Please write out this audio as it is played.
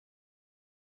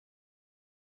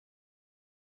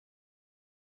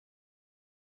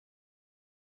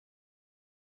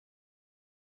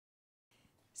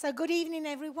So good evening,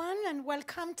 everyone, and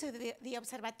welcome to the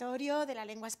Observatorio de la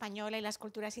Lengua Española y las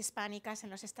Culturas Hispánicas en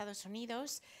los Estados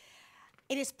Unidos.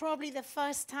 It is probably the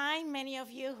first time many of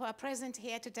you who are present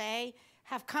here today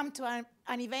have come to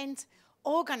an event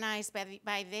organized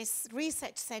by this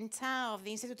research center of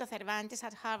the Instituto Cervantes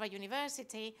at Harvard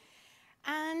University.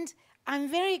 And I'm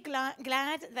very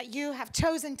glad that you have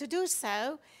chosen to do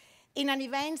so in an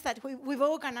event that we've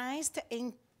organized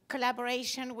in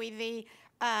collaboration with the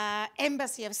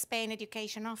Embassy of Spain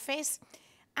Education Office,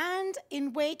 and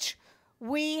in which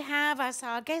we have as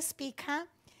our guest speaker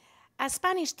a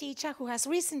Spanish teacher who has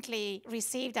recently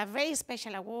received a very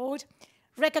special award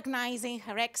recognizing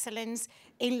her excellence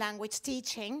in language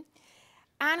teaching,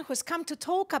 and who's come to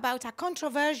talk about a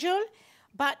controversial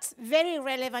but very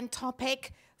relevant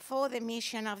topic for the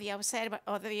mission of the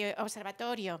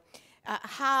Observatorio,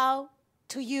 how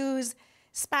to use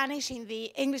Spanish in the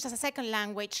English as a second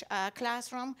language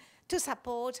classroom to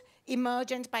support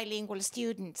emergent bilingual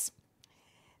students.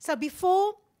 So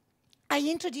before I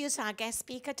introduce our guest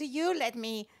speaker to you, let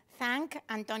me thank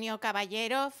Antonio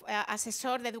Caballero,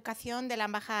 asesor de educación de la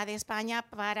Embajada de España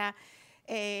para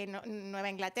Nueva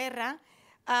Inglaterra,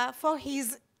 for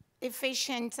his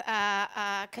efficient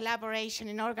collaboration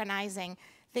in organizing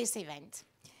this event.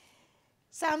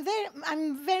 So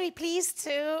I'm very pleased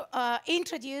to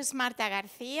introduce Marta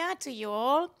García to you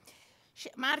all.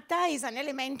 Marta is an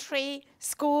elementary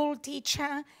school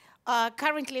teacher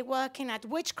currently working at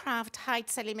Witchcraft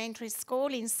Heights Elementary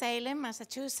School in Salem,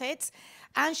 Massachusetts,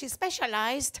 and she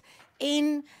specialized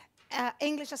in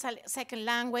English as a second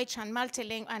language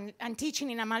and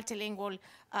teaching in a multilingual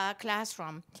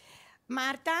classroom.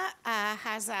 Marta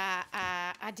has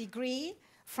a degree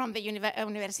from the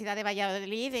Universidad de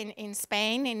Valladolid in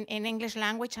Spain in English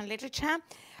language and literature.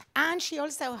 And she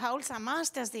also holds a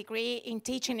master's degree in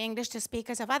teaching English to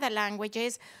speakers of other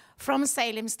languages from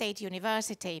Salem State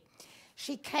University.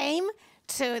 She came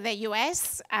to the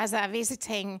US as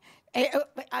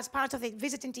as part of the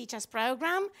visiting teachers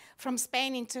program from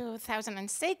Spain in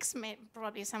 2006.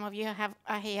 Probably some of you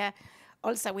are here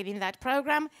also within that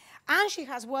program. And she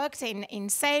has worked in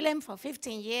Salem for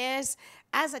 15 years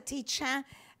as a teacher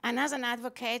and as an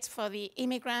advocate for the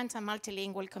immigrant and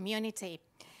multilingual community.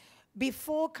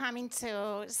 Before coming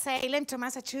to Salem, to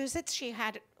Massachusetts, she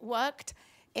had worked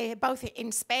both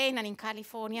in Spain and in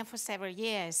California for several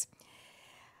years.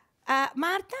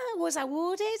 Marta was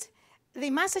awarded the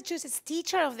Massachusetts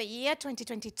Teacher of the Year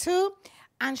 2022,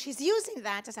 and she's using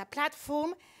that as a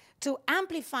platform to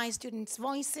amplify students'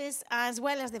 voices as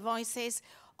well as the voices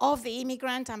of the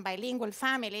immigrant and bilingual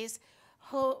families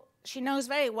who she knows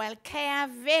very well care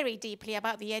very deeply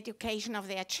about the education of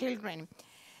their children.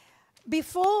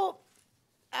 Before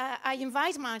I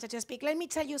invite Marta to speak, let me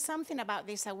tell you something about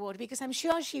this award, because I'm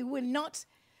sure she will not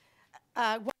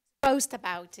boast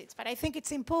about it, but I think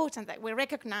it's important that we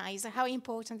recognize how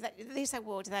important that this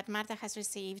award that Marta has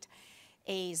received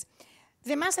is.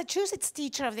 The Massachusetts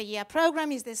Teacher of the Year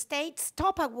program is the state's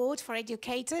top award for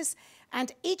educators,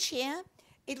 and each year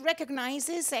it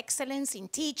recognizes excellence in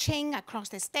teaching across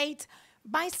the state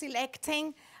by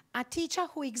selecting a teacher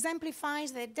who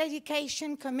exemplifies the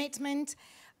dedication, commitment,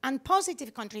 and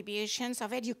positive contributions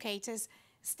of educators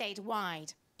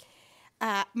statewide.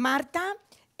 Marta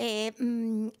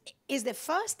is the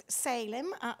first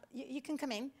Salem, you can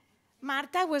come in.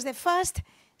 Marta was the first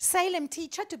Salem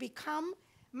teacher to become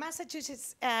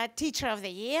Massachusetts Teacher of the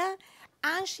Year,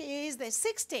 and she is the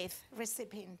 60th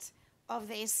recipient of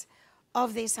this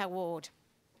award.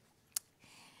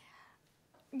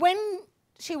 When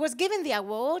she was given the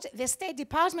award, the State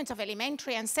Department of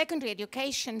Elementary and Secondary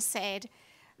Education said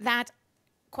that,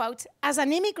 quote, as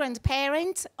an immigrant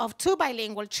parent of 2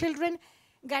 bilingual children,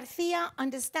 Garcia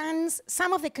understands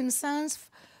some of the concerns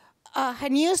her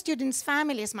new students'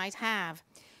 families might have.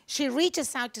 She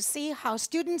reaches out to see how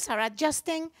students are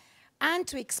adjusting and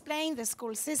to explain the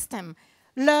school system,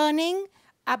 learning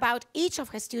about each of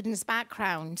her students'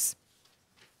 backgrounds.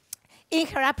 In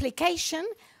her application,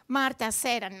 Marta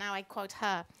said, and now I quote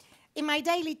her, "In my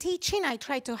daily teaching, I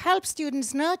try to help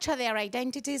students nurture their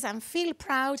identities and feel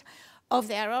proud of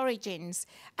their origins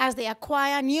as they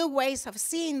acquire new ways of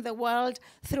seeing the world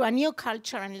through a new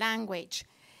culture and language.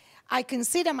 I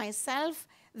consider myself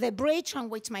the bridge on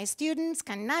which my students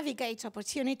can navigate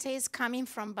opportunities coming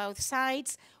from both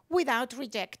sides without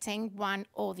rejecting one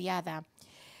or the other."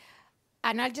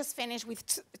 And I'll just finish with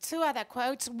two other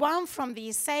quotes, one from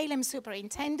the Salem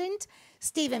superintendent,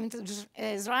 Stephen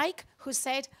Zreich, who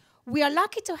said, "We are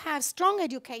lucky to have strong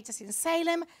educators in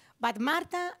Salem, but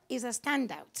Marta is a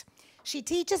standout. She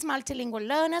teaches multilingual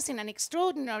learners in an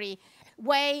extraordinary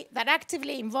way that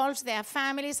actively involves their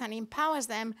families and empowers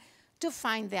them to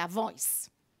find their voice.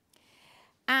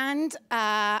 And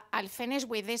I'll finish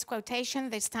with this quotation,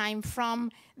 this time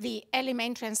from the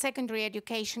Elementary and Secondary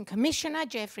Education Commissioner,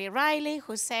 Jeffrey Riley,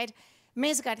 who said,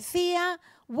 "Ms. Garcia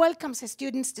welcomes her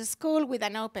students to school with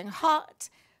an open heart,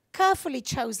 carefully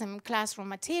chosen classroom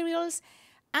materials,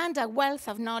 and a wealth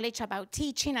of knowledge about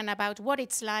teaching and about what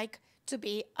it's like to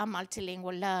be a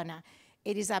multilingual learner.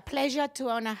 It is a pleasure to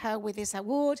honor her with this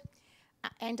award."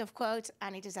 End of quote.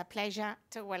 And it is a pleasure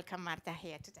to welcome Marta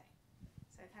here today.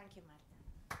 So thank you, Marta.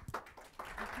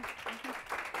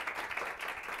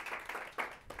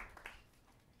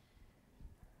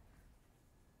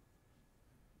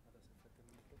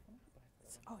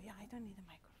 Oh, yeah, I don't need a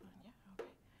microphone. Yeah,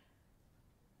 okay.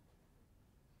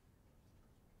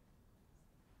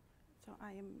 So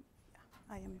I am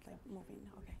like moving.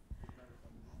 Okay.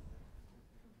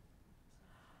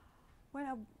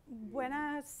 Bueno,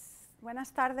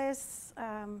 buenas tardes.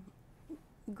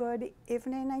 Good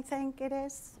evening, I think it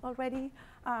is already.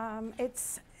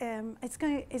 It's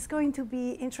going to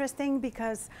be interesting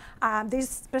because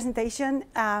this presentation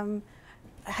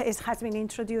has been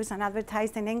introduced and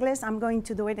advertised in English. I'm going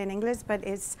to do it in English, but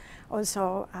it's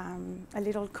also a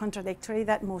little contradictory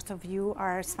that most of you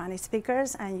are Spanish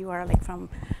speakers and you are like from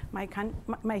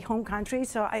my home country,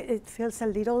 so it feels a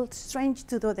little strange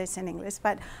to do this in English.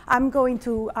 But I'm going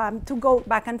to go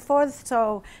back and forth,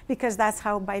 so because that's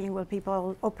how bilingual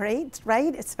people operate,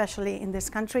 right? Especially in this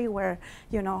country where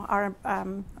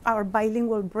our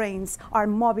bilingual brains are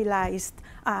mobilized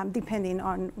depending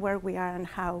on where we are and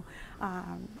how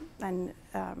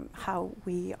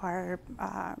we are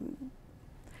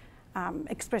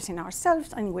expressing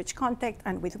ourselves, and in which context,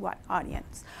 and with what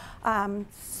audience.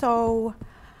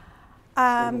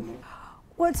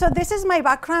 Well, so this is my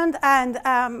background, and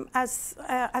as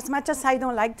much as I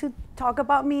don't like to talk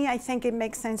about me, I think it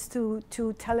makes sense to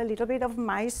tell a little bit of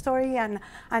my story and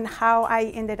how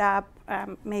I ended up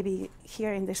maybe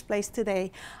here in this place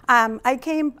today. I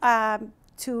came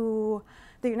to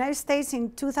the United States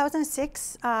in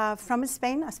 2006 from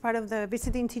Spain as part of the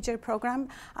visiting teacher program.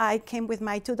 I came with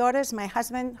my two daughters, my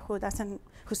husband,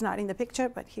 who's not in the picture,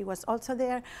 but he was also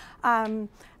there.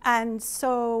 And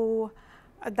so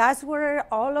that's where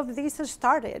all of this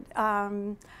started.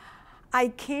 We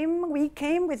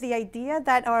came with the idea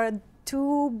that our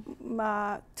two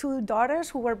daughters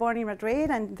who were born in Madrid,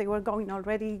 and they were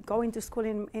already going to school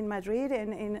in Madrid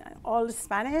in all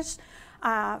Spanish,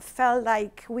 felt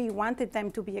like we wanted them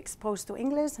to be exposed to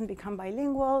English and become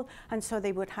bilingual, and so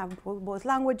they would have both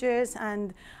languages,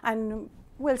 and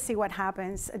we'll see what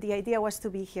happens. The idea was to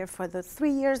be here for the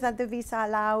 3 years that the visa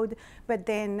allowed, but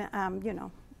then,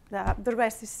 the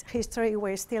rest is history.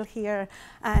 We're still here,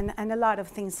 and a lot of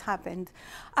things happened.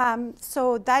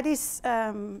 So that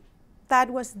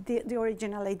was the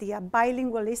original idea.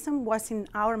 Bilingualism was in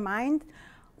our mind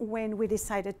when we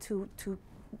decided to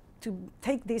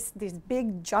take this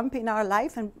big jump in our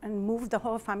life and move the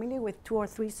whole family with 2 or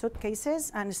 3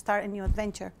 suitcases and start a new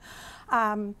adventure.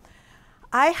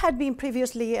 I had been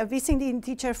previously a visiting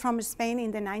teacher from Spain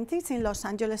in the 90s in Los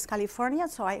Angeles, California,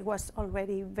 so I was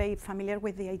already very familiar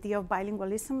with the idea of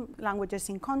bilingualism, languages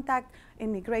in contact,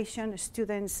 immigration,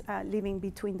 students living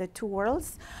between the two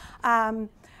worlds.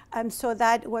 And so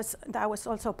that was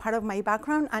also part of my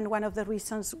background, and one of the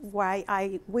reasons why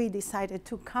we decided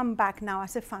to come back now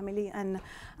as a family and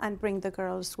bring the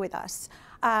girls with us.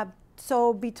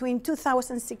 So between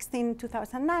 2016 and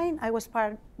 2009, I was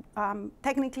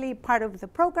technically part of the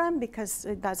program, because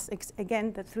that's,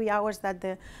 again, the 3 hours that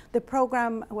the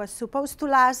program was supposed to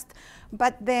last.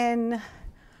 But then,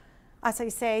 as I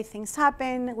say, things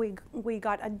happen. We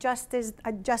got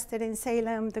adjusted in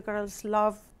Salem. The girls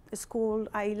loved the school.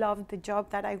 I loved the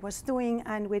job that I was doing,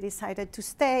 and we decided to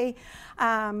stay.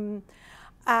 And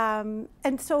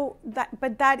so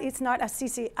that is not as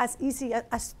easy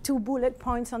as 2 bullet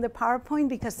points on the PowerPoint,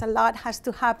 because a lot has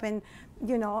to happen,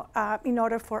 in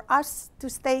order for us to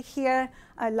stay here.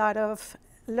 A lot of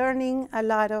learning, a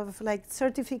lot of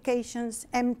certifications,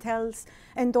 MTELs,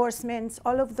 endorsements,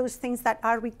 all of those things that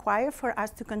are required for us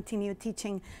to continue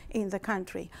teaching in the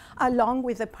country, along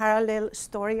with the parallel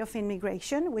story of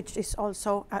immigration, which is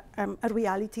also a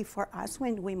reality for us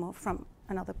when we move from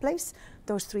another place.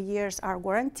 Those 3 years are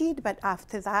guaranteed, but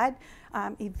after that,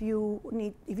 if you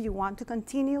want to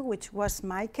continue, which was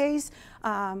my case,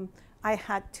 I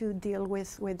had to deal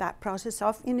with that process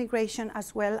of immigration,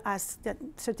 as well as the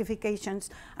certifications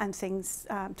and things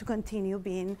to continue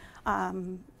being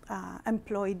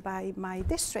employed by my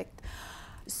district.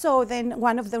 So then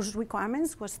one of those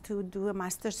requirements was to do a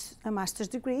master's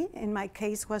degree. In my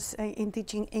case was in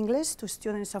teaching English to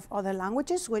students of other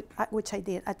languages, which I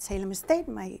did at Salem State,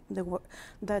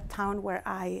 the town where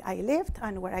I lived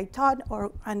and where I taught,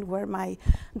 and where my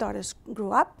daughters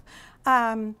grew up.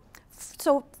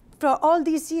 So for all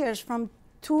these years, from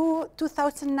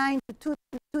 2009 to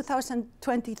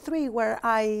 2023, where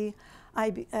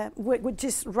which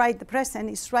is right the present,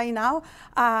 is right now,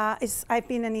 I've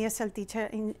been an ESL teacher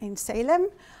in Salem,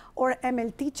 or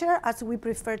ML teacher, as we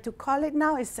prefer to call it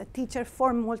now. It's a teacher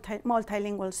for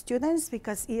multilingual students,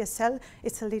 because ESL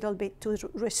is a little bit too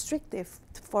restrictive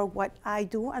for what I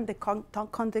do and the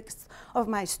context of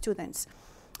my students.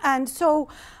 And so,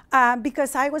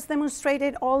 because I was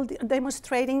demonstrating all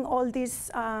these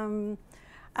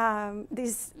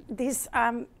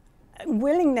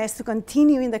willingness to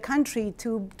continue in the country,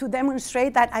 to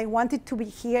demonstrate that I wanted to be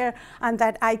here and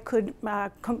that I could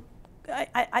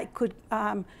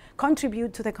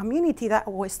contribute to the community that I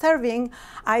was serving,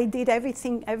 I did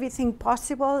everything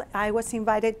possible. I was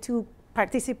invited to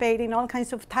participate in all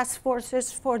kinds of task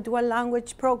forces for dual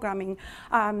language programming,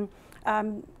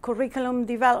 curriculum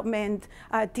development,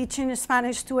 teaching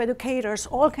Spanish to educators,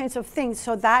 all kinds of things.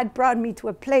 So that brought me to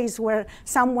a place where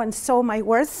someone saw my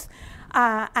worth,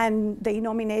 and they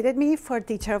nominated me for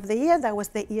Teacher of the Year. That was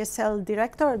the ESL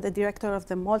director, the director of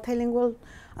the multilingual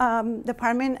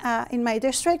department in my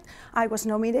district. I was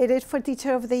nominated for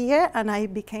Teacher of the Year, and I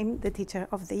became the Teacher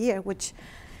of the Year, which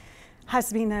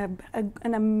has been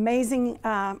an amazing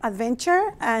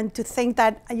adventure. And to think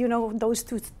that, you know, those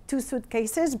two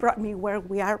suitcases brought me where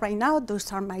we are right now. Those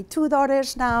are my two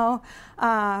daughters now.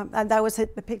 And that was the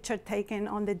picture taken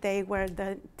on the day where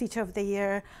the Teacher of the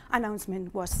Year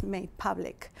announcement was made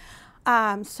public.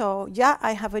 So yeah,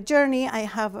 I have a journey. I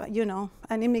have, you know,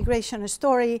 an immigration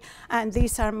story, and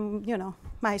these are, you know,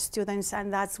 my students,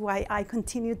 and that's why I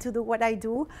continue to do what I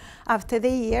do after the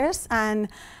years, and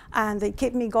they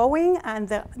keep me going. And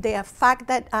the fact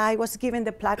that I was given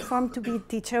the platform to be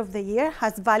Teacher of the Year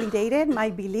has validated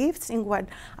my beliefs in what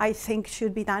I think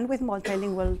should be done with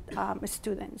multilingual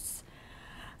students.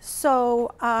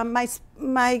 So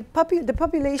the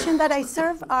population that I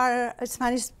serve are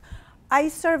Spanish. I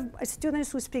serve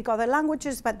students who speak other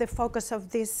languages, but the focus of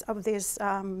this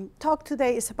talk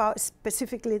today is about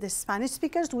specifically the Spanish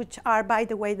speakers, which are, by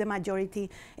the way, the majority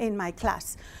in my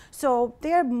class. So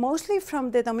they are mostly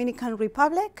from the Dominican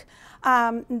Republic.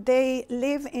 They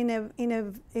live in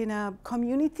a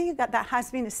community that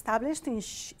has been established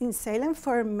in Salem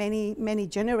for many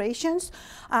generations.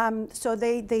 So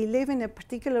they live in a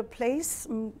particular place,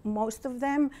 most of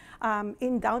them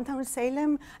in downtown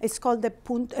Salem. It's called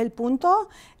El Punto.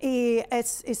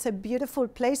 It's a beautiful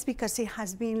place because it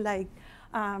has been like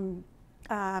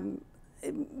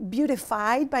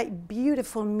beautified by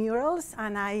beautiful murals,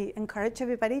 and I encourage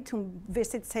everybody to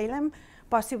visit Salem,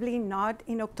 possibly not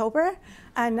in October,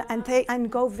 and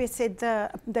go visit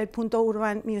the Punto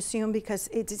Urban Museum, because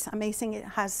it is amazing. It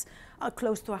has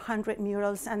close to 100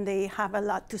 murals, and they have a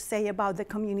lot to say about the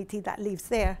community that lives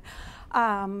there.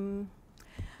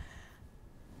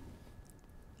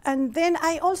 And then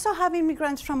I also have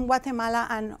immigrants from Guatemala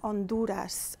and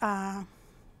Honduras.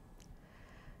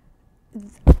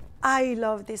 I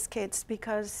love these kids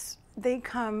because they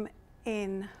come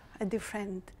in a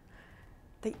different,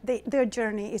 their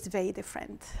journey is very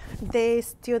different. The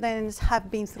students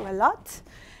have been through a lot.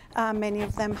 Many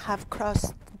of them have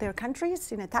crossed their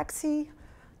countries in a taxi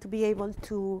to be able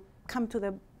to come to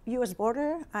the US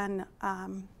border and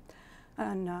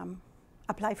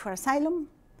apply for asylum.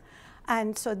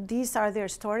 And so these are their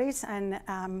stories. And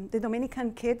the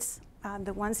Dominican kids,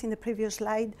 the ones in the previous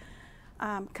slide,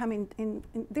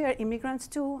 they're immigrants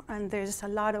too, and there's a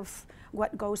lot of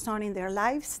what goes on in their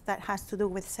lives that has to do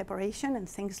with separation and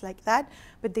things like that.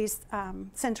 But these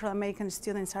Central American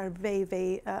students are very,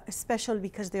 very special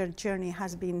because their journey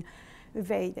has been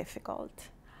very difficult.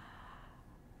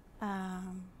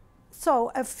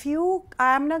 So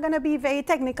I'm not going to be very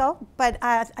technical, but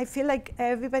I feel like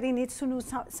everybody needs to know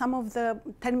some of the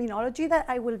terminology that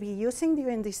I will be using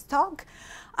during this talk.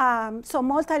 So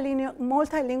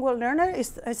multilingual learner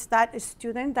is that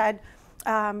student that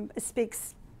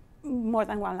speaks more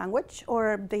than one language,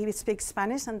 or they speak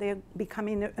Spanish and they're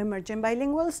becoming emergent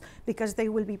bilinguals because they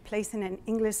will be placed in an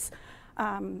English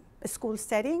school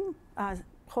setting,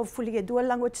 hopefully a dual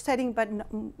language setting, but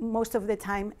most of the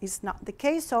time is not the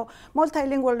case. So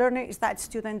multilingual learner is that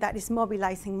student that is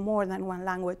mobilizing more than one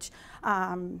language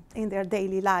in their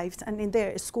daily lives and in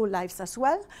their school lives as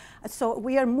well. So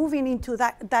we are moving into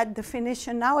that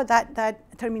definition now, that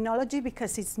terminology,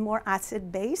 because it's more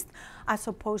asset-based as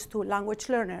opposed to language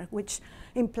learner, which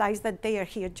implies that they are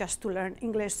here just to learn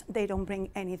English. They don't bring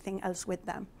anything else with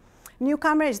them.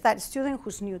 Newcomer is that student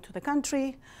who's new to the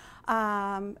country.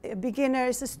 A beginner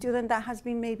is a student that has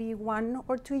been maybe 1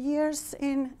 or 2 years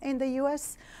in the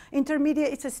US.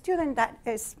 Intermediate is a student that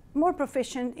is more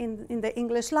proficient in the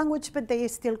English language, but they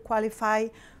still qualify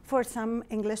for some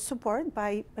English support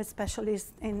by a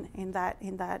specialist in that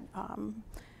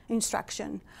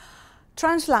instruction.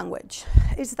 Translanguage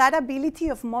is that ability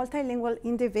of multilingual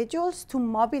individuals to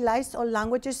mobilize all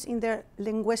languages in their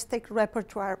linguistic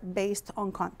repertoire based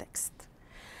on context.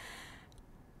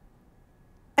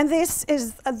 And this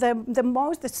is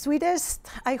the sweetest.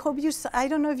 I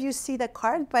don't know if you see the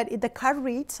card, but the card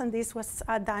reads, and this was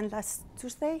done last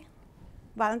Tuesday,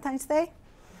 Valentine's Day.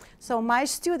 So my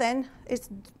student is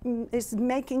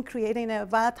creating a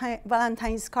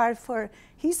Valentine's card for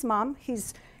his mom.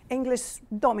 He's English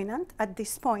dominant at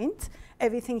this point.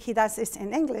 Everything he does is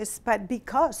in English, but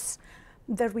because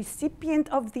the recipient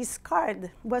of this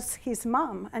card was his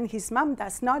mom, and his mom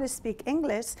does not speak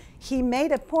English, he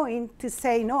made a point to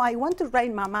say, no, I want to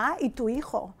write mamá y tu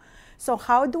hijo. So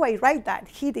how do I write that?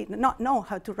 He did not know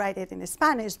how to write it in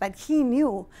Spanish, but he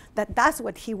knew that that's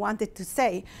what he wanted to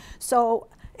say. So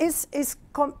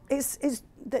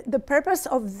the purpose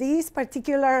of this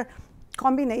particular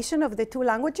combination of the two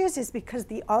languages is because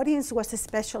the audience was a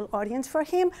special audience for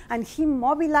him, and he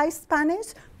mobilized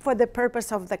Spanish for the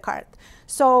purpose of the card.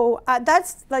 So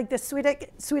that's like the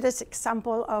sweetest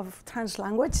example of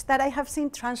translanguage that I have seen.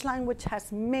 Translanguage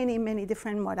has many, many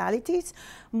different modalities.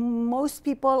 Most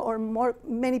people, or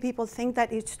many people think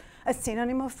that it's a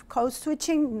synonym of code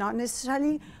switching. Not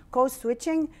necessarily. Code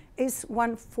switching is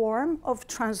one form of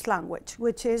translanguage,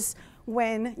 which is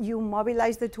when you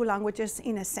mobilize the two languages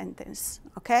in a sentence,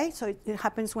 okay? So it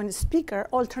happens when a speaker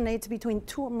alternates between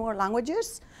 2 or more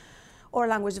languages or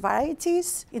language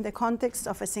varieties in the context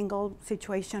of a single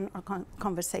situation or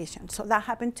conversation. So that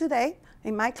happened today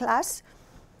in my class.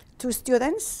 2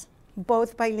 students,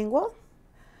 both bilingual,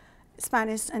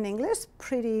 Spanish and English,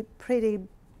 pretty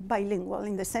bilingual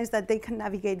in the sense that they can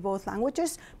navigate both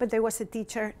languages, but there was a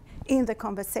teacher in the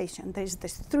conversation. There's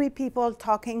 3 people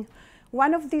talking.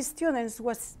 One of these students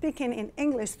was speaking in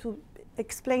English to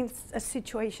explain a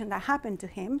situation that happened to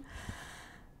him.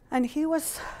 And he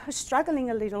was struggling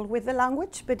a little with the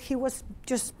language, but he was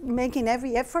just making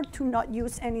every effort to not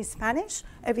use any Spanish.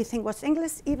 Everything was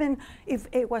English, even if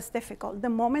it was difficult. The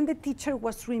moment the teacher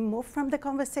was removed from the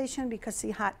conversation because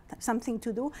he had something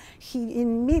to do, he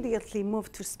immediately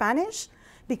moved to Spanish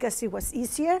because it was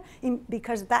easier,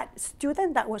 because that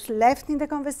student that was left in the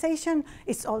conversation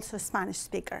is also a Spanish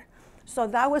speaker. So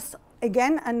that was,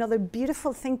 again, another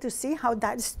beautiful thing to see, how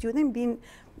that student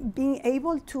being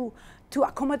able to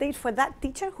accommodate for that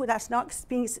teacher who does not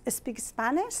speak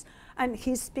Spanish, and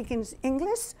he's speaking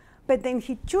English, but then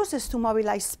he chooses to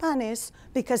mobilize Spanish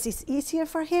because it's easier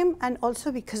for him, and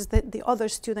also because the other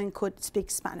student could speak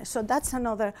Spanish. So that's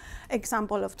another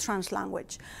example of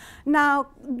translanguage. Now,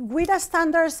 WIDA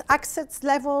standards, access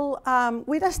level,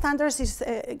 WIDA standards these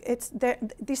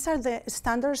are the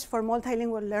standards for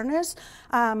multilingual learners,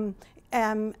 and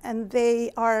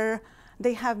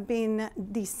they have been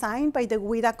designed by the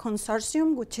WIDA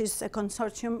Consortium, which is a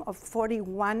consortium of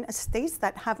 41 states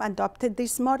that have adopted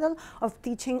this model of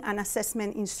teaching and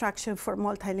assessment instruction for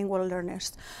multilingual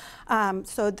learners.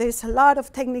 So there's a lot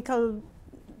of technical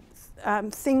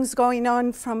things going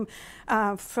on so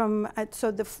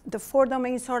the 4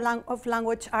 domains of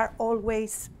language are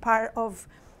always part of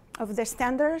the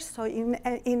standards. So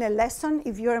in a lesson,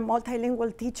 if you're a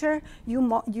multilingual teacher, you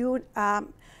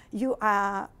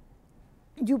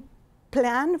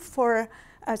plan for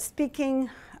a speaking,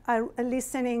 a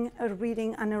listening, a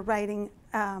reading, and a writing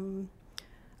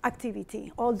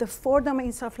activity. All the 4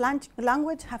 domains of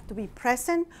language have to be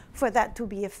present for that to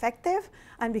be effective.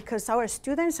 And because our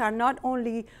students are not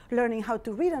only learning how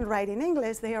to read and write in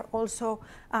English, they are also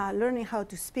learning how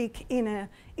to speak in a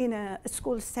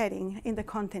school setting, in the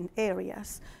content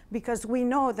areas. Because we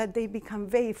know that they become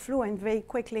very fluent very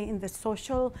quickly in the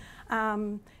social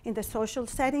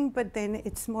setting, but then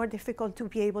it's more difficult to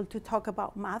be able to talk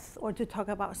about math or to talk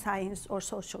about science or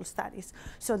social studies.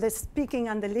 So the speaking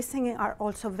and the listening are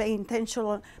also very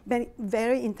intentional,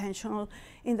 very intentional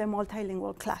in the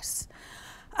multilingual class.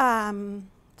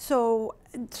 So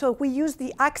we use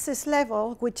the access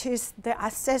level, which is the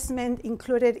assessment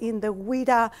included in the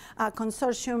WIDA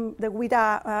consortium, the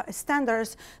WIDA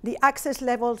standards. The access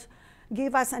levels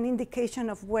give us an indication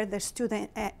of where the student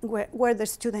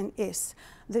is.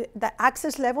 The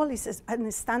access level is a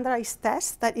standardized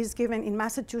test that is given in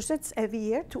Massachusetts every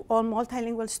year to all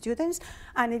multilingual students,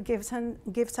 and it gives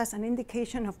us an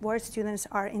indication of where students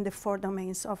are in the 4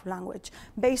 domains of language.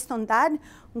 Based on that,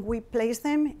 we place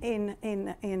them in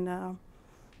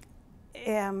a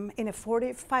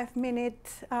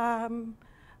 45-minute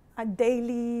a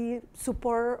daily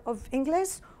support of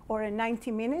English, or in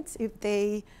 90 minutes if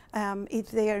they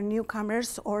are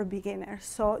newcomers or beginners.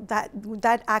 So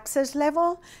that access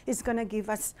level is going to give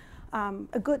us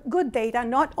a good data,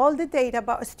 not all the data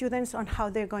about students on how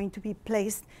they're going to be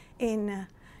placed in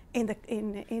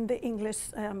the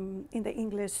English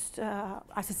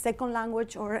as a second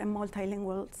language or a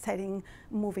multilingual setting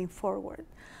moving forward.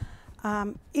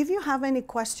 If you have any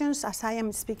questions as I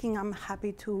am speaking, I'm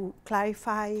happy to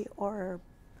clarify or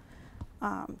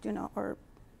or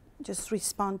just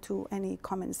respond to any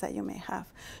comments that you may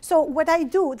have. So what I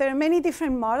do, there are many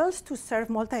different models to serve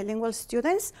multilingual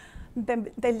students.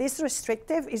 The least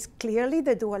restrictive is clearly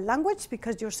the dual language,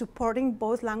 because you're supporting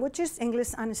both languages,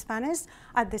 English and Spanish,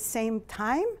 at the same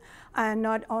time, and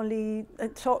not only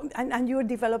and you're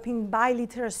developing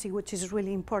biliteracy, which is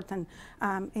really important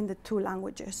in the 2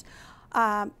 languages.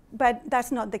 But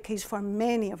that's not the case for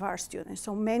many of our students.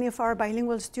 So many of our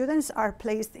bilingual students are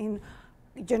placed in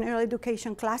general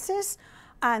education classes,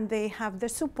 and they have the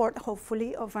support,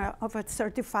 hopefully, of a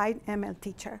certified ML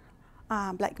teacher,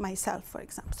 like myself, for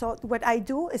example. So what I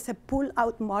do is a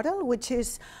pull-out model, which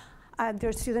is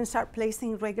their students are placed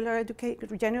in regular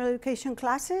general education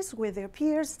classes with their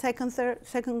peers,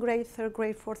 second grade, third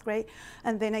grade, fourth grade,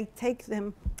 and then I take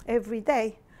them every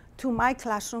day to my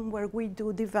classroom where we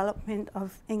do development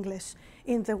of English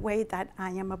in the way that I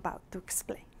am about to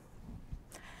explain.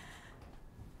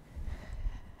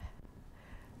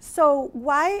 So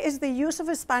why is the use of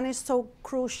Spanish so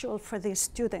crucial for these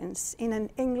students in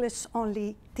an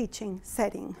English-only teaching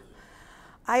setting?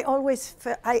 I always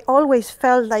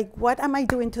felt like, what am I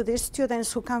doing to these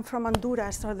students who come from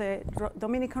Honduras or the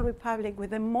Dominican Republic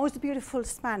with the most beautiful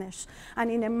Spanish, and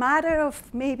in a matter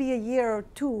of maybe a year or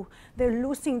 2, they're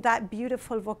losing that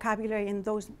beautiful vocabulary in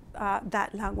that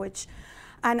language.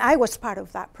 And I was part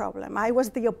of that problem. I was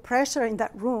the oppressor in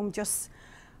that room, just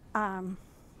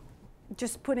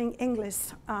putting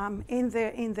English in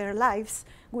their lives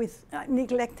with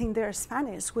neglecting their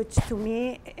Spanish, which to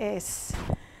me is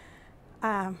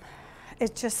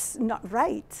it's just not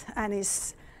right, and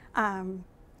it's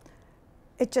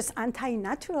just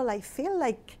anti-natural. I feel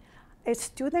like a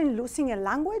student losing a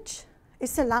language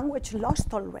is a language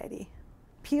lost already,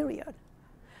 period.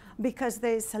 Because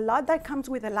there's a lot that comes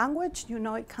with a language.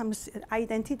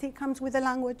 Identity comes with a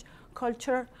language,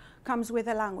 culture comes with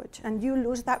a language, and you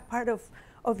lose that part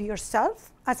of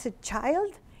yourself as a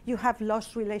child. You have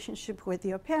lost relationship with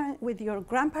your with your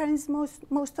grandparents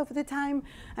most of the time,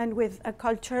 and with a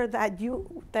culture that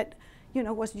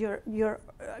was your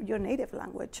native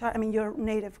language. I mean, your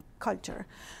native culture.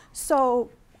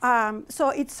 So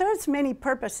it serves many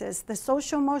purposes. The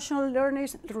social-emotional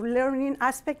learning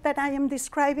aspect that I am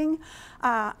describing,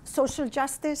 social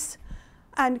justice,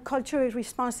 and culturally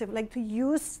responsive, like to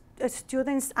use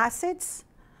students' assets,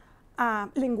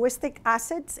 linguistic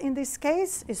assets in this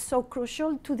case, is so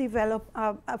crucial to develop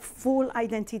a full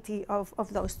identity of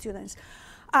those students.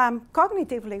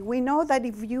 Cognitively, we know that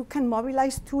if you can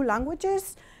mobilize 2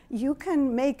 languages, you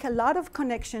can make a lot of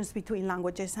connections between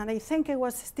languages. And I think it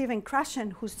was Stephen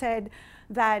Krashen who said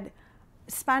that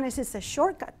Spanish is a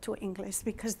shortcut to English,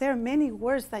 because there are many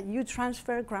words that you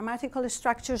transfer, grammatical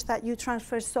structures that you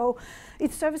transfer, so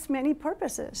it serves many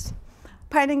purposes.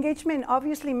 Parent engagement,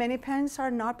 obviously many parents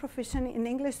are not proficient in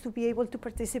English to be able to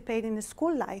participate in the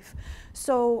school life.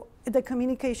 So the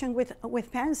communication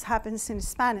with parents happens in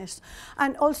Spanish.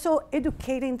 And also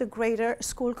educating the greater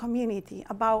school community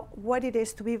about what it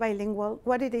is to be bilingual,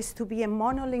 what it is to be a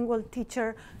monolingual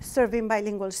teacher serving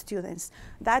bilingual students.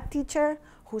 That teacher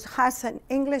who has an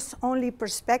English-only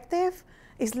perspective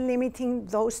is limiting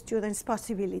those students'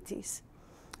 possibilities.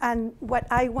 And what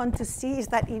I want to see is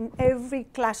that in every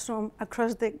classroom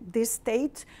across this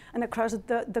state and across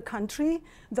the country,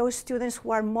 those students who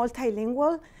are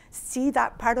multilingual see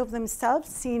that part of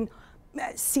themselves,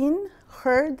 seen,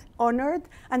 heard, honored,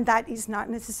 and that is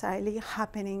not necessarily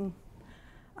happening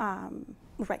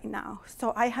right now.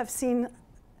 So I have seen,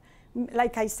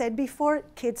 like I said before,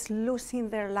 kids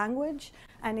losing their language,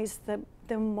 and it's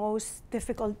the most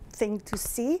difficult thing to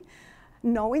see,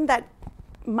 knowing that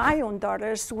my own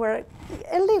daughters were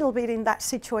a little bit in that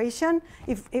situation.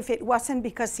 If it wasn't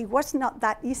because it was not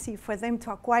that easy for them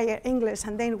to acquire English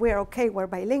and then we're okay, we're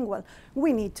bilingual.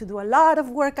 We need to do a lot of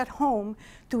work at home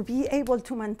to be able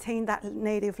to maintain that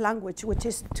native language, which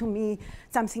is, to me,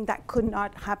 something that could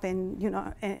not happen,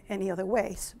 any other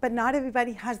ways. But not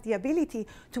everybody has the ability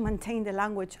to maintain the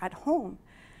language at home.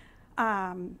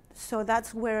 So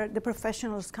that's where the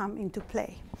professionals come into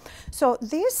play. So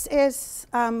this is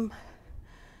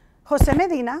Jose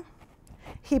Medina.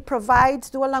 He provides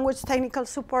dual language technical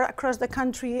support across the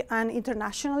country and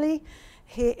internationally.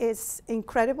 He is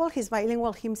incredible. He's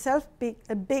bilingual himself,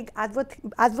 a big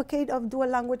advocate of dual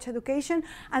language education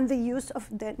and the use of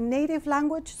the native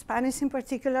language, Spanish in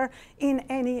particular, in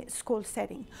any school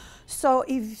setting. So,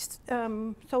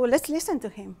 so let's listen to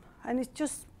him. And it's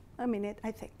just a minute,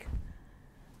 I think.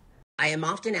 I am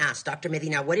often asked, Dr.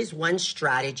 Medina, what is one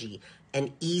strategy,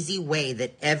 an easy way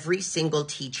that every single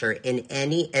teacher in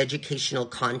any educational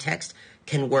context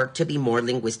can work to be more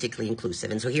linguistically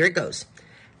inclusive? And so here it goes.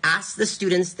 Ask the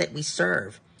students that we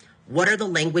serve, what are the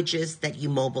languages that you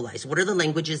mobilize? What are the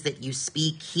languages that you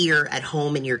speak here at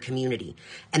home in your community?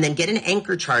 And then get an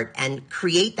anchor chart and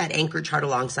create that anchor chart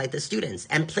alongside the students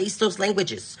and place those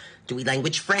languages. Do we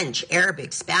language French,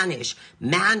 Arabic, Spanish,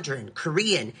 Mandarin,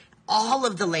 Korean? All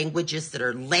of the languages that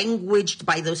are languaged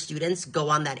by those students go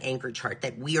on that anchor chart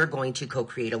that we are going to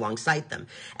co-create alongside them.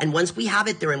 And once we have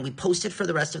it there and we post it for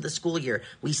the rest of the school year,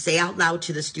 we say out loud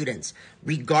to the students,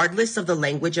 regardless of the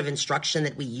language of instruction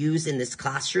that we use in this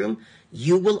classroom,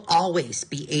 you will always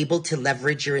be able to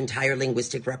leverage your entire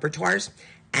linguistic repertoires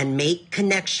and make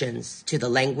connections to the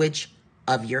language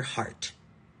of your heart.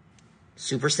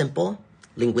 Super simple,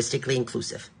 linguistically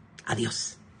inclusive.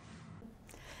 Adios.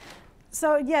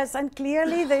 So yes, and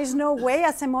clearly there is no way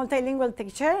as a multilingual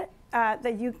teacher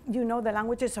that you know the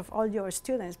languages of all your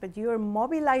students, but you're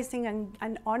mobilizing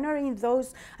and honoring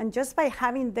those, and just by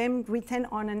having them written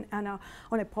on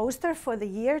a poster for the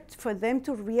year, for them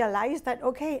to realize that,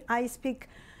 okay, I speak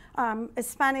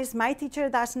Spanish, my teacher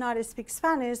does not speak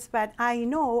Spanish, but I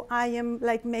know I am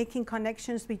like making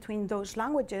connections between those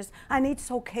languages, and it's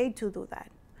okay to do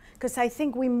that. Because I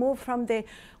think we move from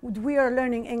we are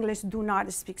learning English, do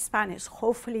not speak Spanish.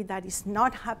 Hopefully that is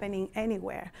not happening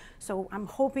anywhere. So I'm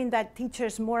hoping that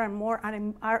teachers more and more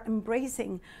are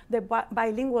embracing the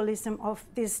bilingualism of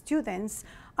these students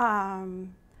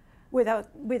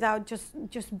without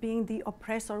just being the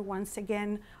oppressor once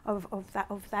again of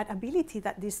that ability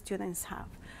that these students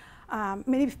have.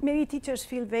 Many teachers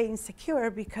feel very insecure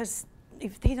because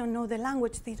if they don't know the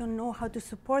language, they don't know how to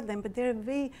support them. But there are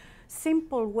very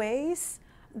simple ways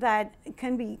that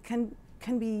can be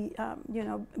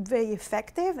very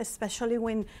effective, especially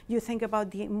when you think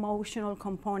about the emotional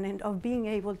component of being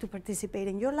able to participate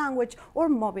in your language or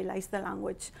mobilize the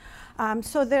language.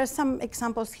 So there are some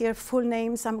examples here, full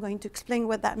names, I'm going to explain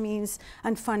what that means,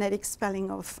 and phonetic spelling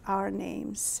of our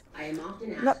names. I am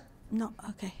often asked. No,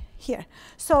 okay, here.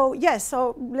 So yes,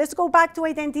 so let's go back to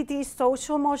identity,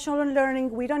 social, emotional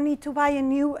learning. We don't need to buy a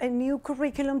new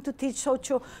curriculum to teach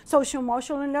social,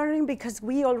 emotional learning because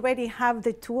we already have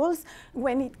the tools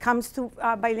when it comes to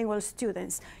bilingual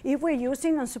students. If we're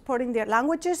using and supporting their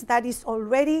languages, that is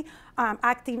already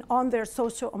acting on their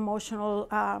social, emotional,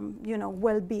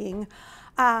 well-being.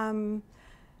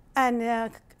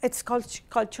 It's called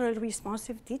culturally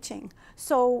responsive teaching.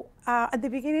 So at the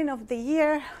beginning of the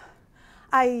year,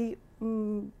 I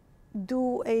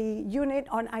do a unit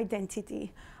on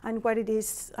identity and what it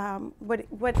is,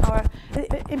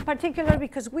 in particular,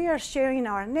 because we are sharing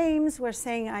our names. We're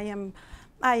saying I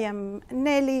am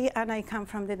Nelly and I come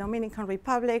from the Dominican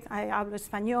Republic. I hablo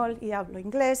español y hablo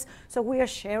inglés. So we are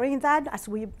sharing that as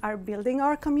we are building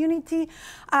our community.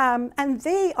 And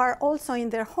they are also in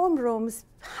their homerooms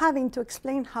having to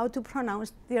explain how to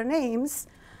pronounce their names.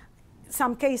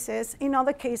 Some cases, in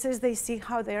other cases, they see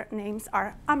how their names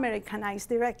are Americanized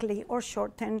directly or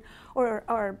shortened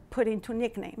or put into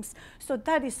nicknames. So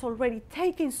that is already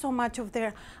taking so much of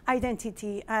their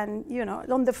identity and,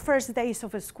 on the first days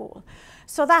of a school.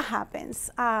 So that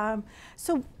happens.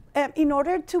 In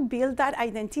order to build that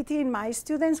identity in my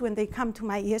students when they come to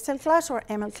my ESL class or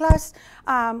ML class,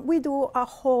 we do a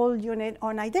whole unit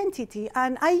on identity.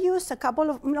 And I use a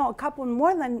couple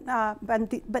more than,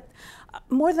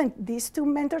 more than these two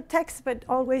mentor texts, but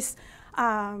always,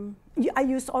 I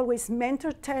use always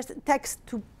mentor text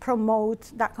to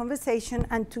promote that conversation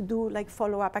and to do like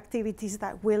follow-up activities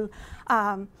that will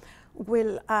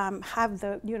have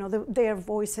their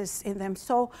voices in them.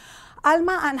 So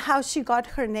Alma and how she got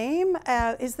her name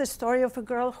is the story of a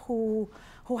girl who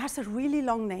has a really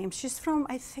long name. She's from,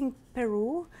 I think,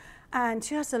 Peru, And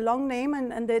she has a long name,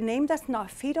 and the name does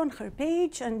not fit on her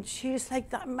page. And she's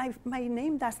like, my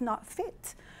name does not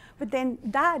fit. But then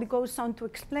Dad goes on to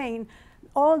explain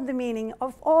all the meaning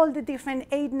of all the different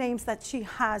 8 names that she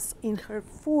has in her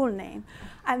full name.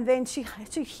 And then she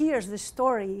hears the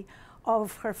story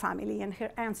of her family and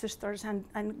her ancestors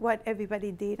and what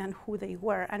everybody did and who they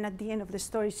were. And at the end of the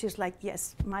story, she's like,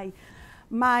 yes,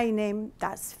 my name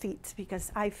does fit,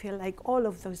 because I feel like all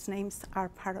of those names are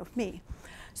part of me.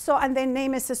 So, and then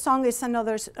Name is a Song is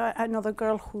another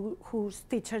girl whose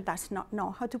teacher does not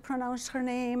know how to pronounce her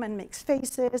name and makes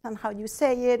faces and how you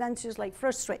say it, and she's like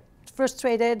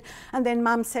frustrated. And then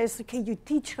Mom says, okay, you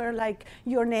teach her like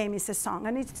your name is a song.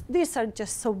 And these are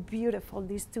just so beautiful,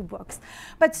 these 2 books.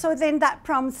 But so then that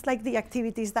prompts like the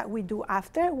activities that we do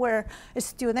after, where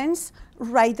students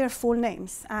write their full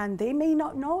names, and they may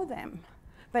not know them.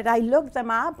 But I look them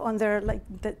up on their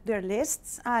their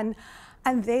lists, and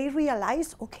they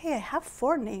realize, okay, I have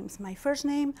 4 names: my first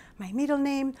name, my middle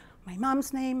name, my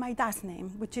mom's name, my dad's name,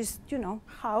 which is, you know,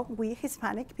 how we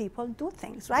Hispanic people do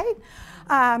things, right?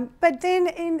 But then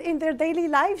in their daily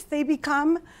lives, they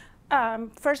become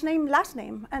first name, last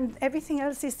name, and everything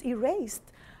else is erased.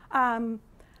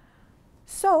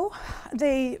 So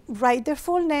they write their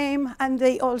full name, and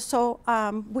they also,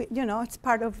 you know, it's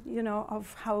part of, you know,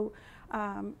 of how,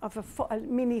 of a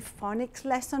mini phonics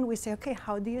lesson. We say, okay,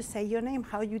 how do you say your name?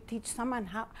 How you teach someone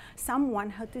how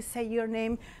to say your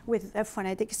name with a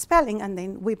phonetic spelling, and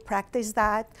then we practice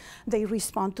that. They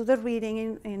respond to the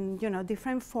reading in you know,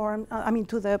 different forms. I mean,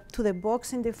 to the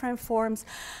books in different forms,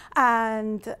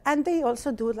 and they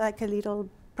also do like a little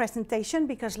presentation,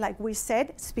 because like we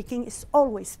said, speaking is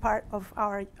always part of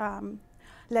our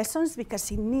lessons,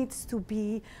 because it needs to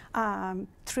be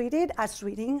treated as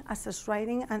reading, as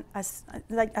writing, and as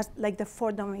like the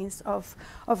 4 domains of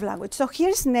language. So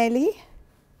here's Nelly,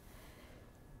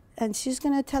 and she's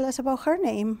gonna tell us about her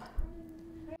name.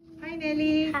 Hi,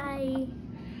 Nelly. Hi.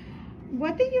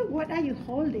 What are you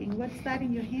holding? What's that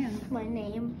in your hand? My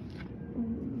name.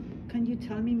 Can you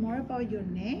tell me more about your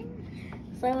name?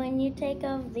 So when you take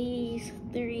off these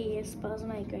 3, it spells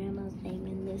my grandma's name,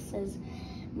 and this says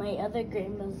my other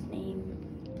grandma's name.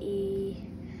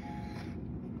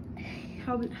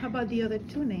 How about the other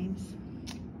 2 names?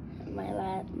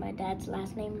 My dad's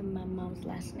last name and my mom's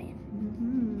last name.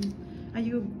 Are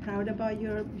you proud about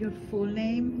your full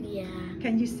name? Yeah.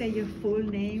 Can you say your full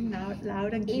name now,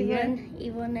 loud and clear?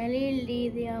 Ivonelli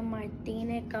Lidia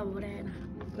Martinez Cabrera.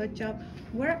 Good job.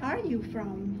 Where are you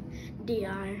from?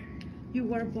 DR. You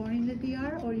were born in the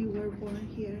DR, or you were born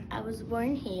here? I was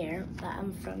born here, but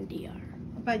I'm from DR.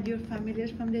 But your family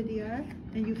is from the DR,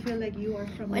 and you feel like you are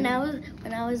from When I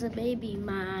was a baby,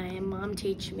 my mom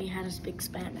taught me how to speak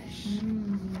Spanish.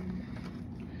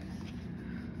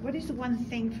 What is one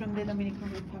thing from the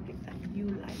Dominican Republic that you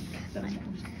like the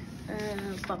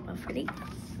most? Papa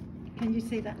fritas. Can you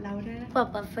say that louder?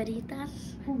 Papa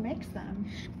fritas. Who makes them?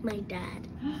 My dad.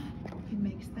 He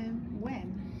makes them when?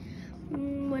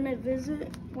 When I visit.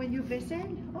 When you visit?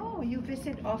 Oh, you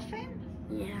visit often?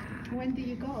 Yeah. When do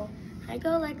you go? I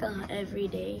go like every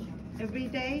day. Every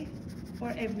day or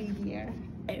every year?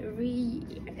 Every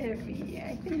year. Every year.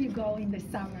 I think you go in the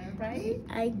summer, right?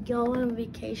 I go on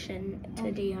vacation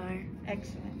to DR.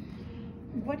 Excellent.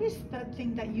 What is the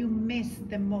thing that you miss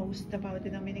the most about the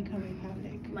Dominican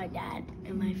Republic? My dad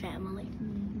and my family.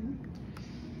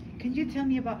 Can you tell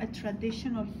me about a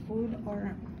traditional food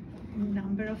or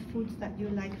number of foods that you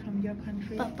like from your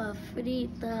country? Papa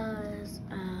fritas,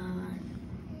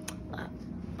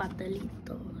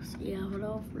 pastelitos y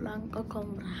arroz blanco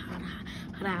con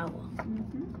rabo.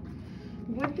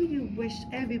 What do you wish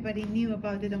everybody knew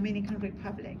about the Dominican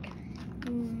Republic?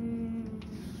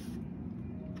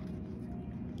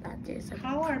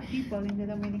 How are people in the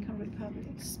Dominican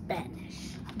Republic?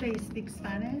 Spanish. They speak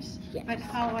Spanish? Yes. But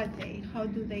how are they? How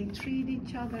do they treat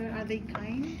each other? Are they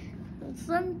kind?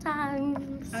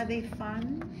 Sometimes. Are they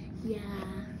fun? Yeah.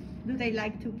 Do they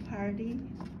like to party?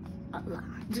 A lot.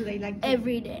 Do they like to,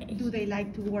 every day? Do they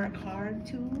like to work hard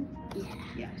too? Yeah.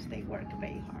 Yes, they work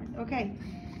very hard. Okay.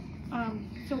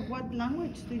 So what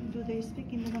language do they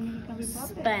speak in the Dominican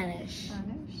Republic? Spanish.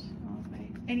 Spanish. Okay.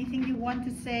 Anything you want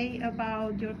to say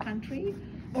about your country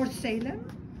or Salem?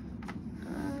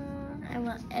 I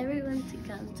want everyone to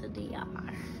come to DR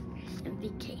and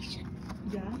vacation.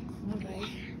 Yeah. Okay.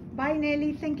 Bye,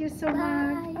 Nelly. Thank you so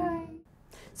much. Bye.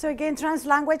 So again, trans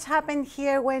language happened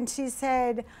here when she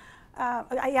said,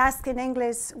 I asked in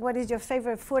English, what is your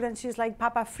favorite food? And she's like,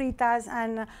 papa fritas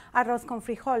and arroz con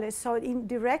frijoles. So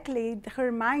indirectly,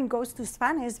 her mind goes to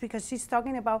Spanish because she's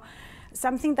talking about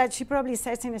something that she probably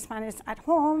says in Spanish at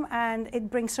home, and it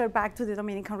brings her back to the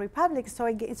Dominican Republic.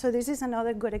 So this is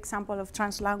another good example of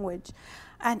translanguage.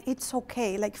 And it's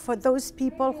okay, like for those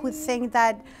people who think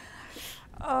that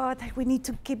we need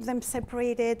to keep them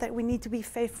separated, that we need to be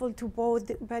faithful to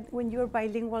both, but when you're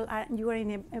bilingual and you are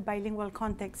in a bilingual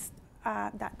context,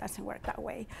 that doesn't work that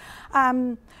way.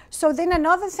 So then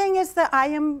another thing is the I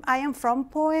am from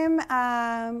poem,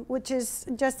 which is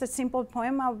just a simple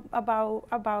poem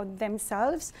about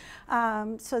themselves.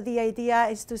 So the idea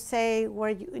is to say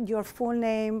your full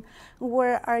name,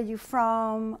 where are you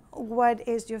from, what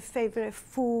is your favorite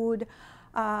food,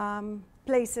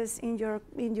 places in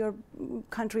your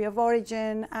country of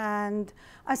origin, and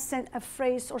a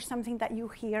phrase or something that you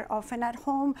hear often at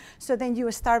home. So then you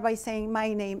start by saying,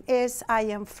 my name is, I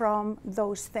am from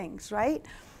those things, right?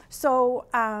 So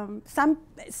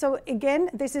so again,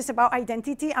 this is about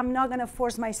identity. I'm not gonna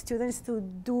force my students to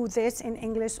do this in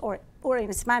English or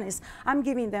in Spanish. I'm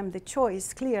giving them the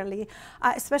choice, clearly,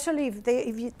 especially if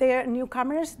they're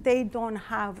newcomers, they don't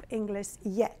have English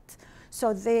yet.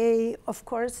 So they, of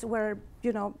course, were,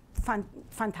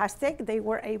 fantastic. They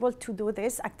were able to do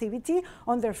this activity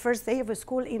on their first day of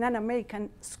school in an American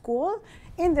school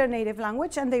in their native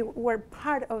language, and they were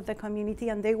part of the community,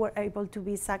 and they were able to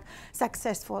be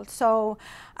successful. So,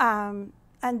 and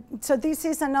so this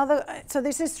is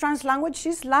this is translanguage.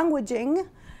 She's languaging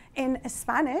in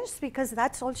Spanish because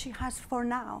that's all she has for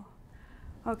now.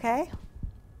 Okay?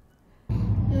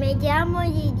 Me llamo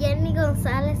Guillermo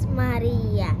González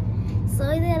María.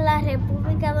 Soy de la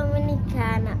República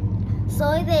Dominicana.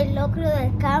 Soy del locrio de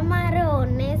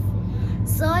Camarones.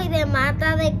 Soy de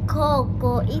Mata de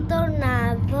Coco y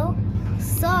Tornado.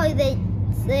 Soy de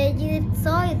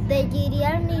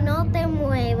Guillermo, no te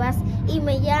muevas. Y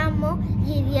me llamo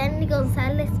Guillermo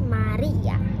González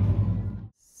María.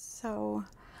 So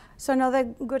another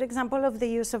good example of the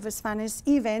use of Spanish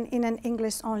even in an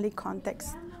English-only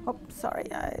context. Oh, sorry,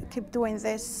 I keep doing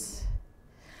this.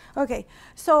 Okay,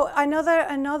 so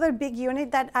another big unit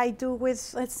that I do with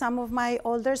some of my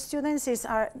older students is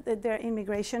their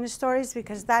immigration stories,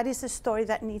 because that is a story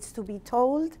that needs to be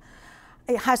told.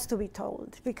 It has to be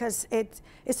told because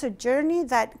it's a journey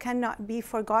that cannot be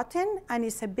forgotten, and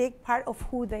it's a big part of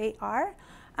who they are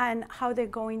and how they're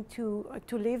going to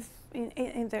live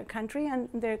in their country, and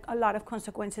there are a lot of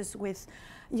consequences with,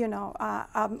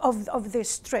 of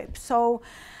this trip. So.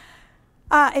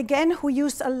 Again, we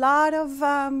use a lot of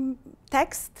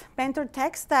mentor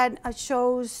text that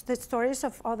shows the stories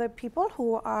of other people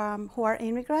who are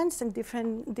immigrants and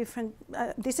different.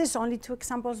 This is only 2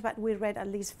 examples, but we read at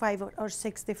least 5 or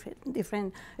 6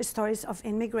 different stories of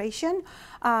immigration.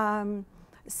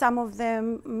 Some of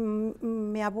them,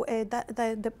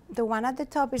 the one at the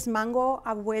top is Mango,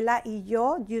 Abuela y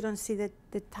Yo. You don't see the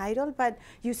title, but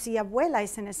you see Abuela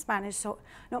is in Spanish. So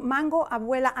no, Mango,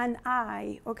 Abuela, and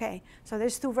I. Okay, so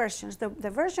there's 2 versions. The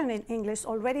version in English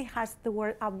already has the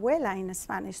word Abuela in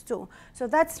Spanish too. So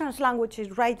that's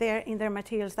translanguage right there in their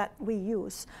materials that we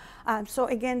use. So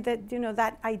again,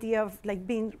 that idea of like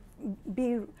being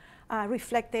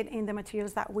reflected in the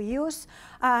materials that we use,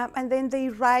 and then they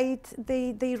write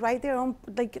their own.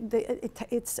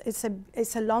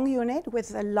 It's a long unit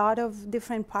with a lot of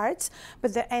different parts,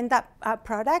 but the end up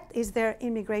product is their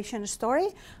immigration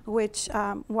story, which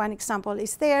one example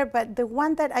is there. But the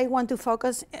one that I want to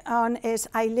focus on is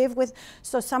I live with.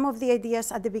 So some of the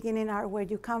ideas at the beginning are where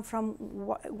you come from,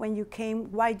 when you came,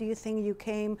 why do you think you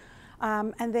came,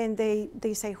 and then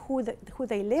they say who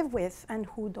they live with and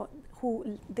who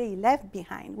they left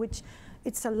behind, which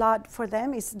it's a lot for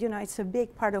them. It's a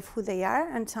big part of who they are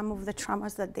and some of the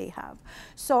traumas that they have.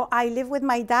 So I live with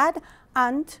my dad,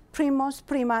 aunt, primos,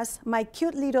 primas, my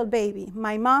cute little baby.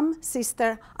 My mom,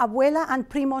 sister, abuela, and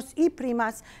primos y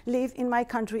primas live in my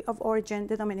country of origin,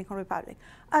 the Dominican Republic.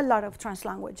 A lot of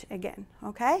translanguage again,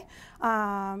 okay?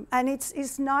 And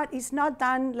it's not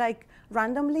done like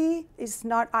randomly. It's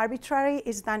not arbitrary.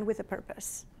 It's done with a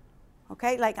purpose.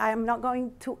 Okay, like I am not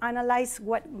going to analyze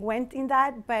what went in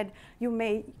that, but you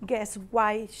may guess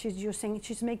why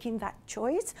she's making that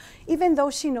choice, even though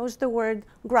she knows the word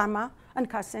grandma and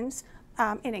cousins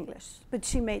in English, but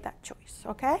she made that choice,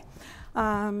 okay?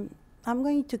 I'm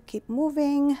going to keep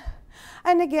moving.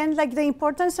 And again, like the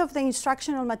importance of the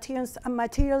instructional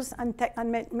materials and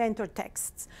mentor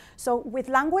texts. So with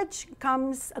language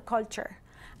comes a culture.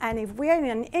 And if we are in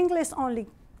an English-only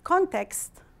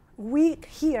context, we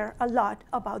hear a lot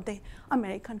about the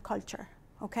American culture,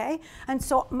 okay? And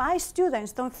so my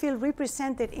students don't feel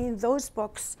represented in those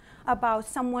books about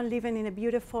someone living in a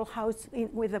beautiful house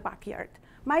with a backyard.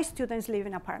 My students live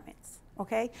in apartments,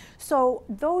 okay? So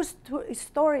those two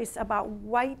stories about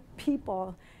white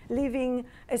people living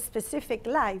specific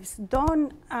lives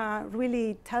don't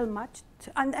really tell much,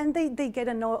 and they get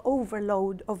an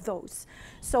overload of those.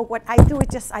 So what I do is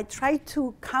just I try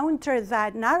to counter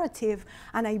that narrative,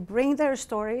 and I bring their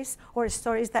stories or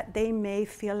stories that they may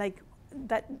feel like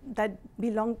that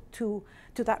belong to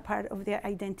that part of their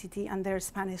identity and their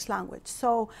Spanish language.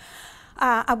 So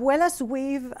Abuelas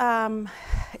Weave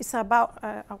is about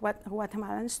a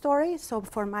Guatemalan story. So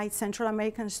for my Central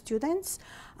American students,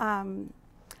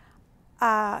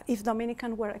 If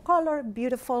Dominican Were a Color,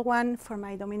 beautiful one for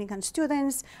my Dominican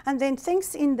students. And then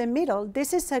things in the middle.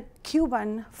 This is a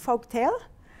Cuban folktale,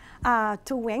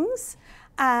 Two Wings.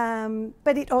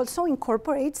 But it also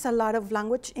incorporates a lot of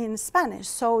language in Spanish.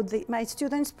 So my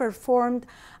students performed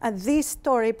this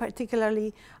story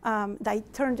particularly. They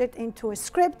turned it into a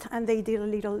script, and they did a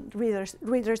little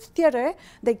reader's theater.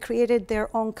 They created their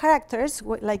own characters.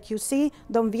 Like you see,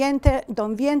 Don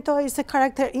Viento is a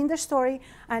character in the story,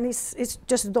 and it's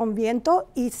just Don Viento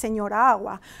y Señora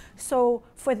Agua. So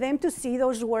for them to see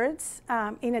those words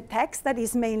in a text that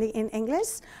is mainly in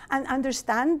English and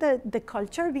understand the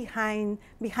culture behind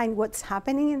what's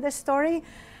happening in the story,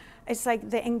 it's like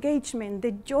the engagement,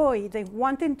 the joy, the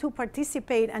wanting to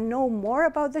participate and know more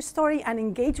about the story and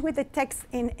engage with the text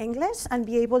in English and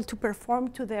be able to perform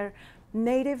to their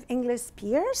native English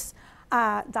peers.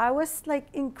 That was like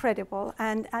incredible,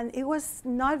 and it was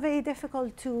not very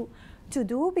difficult to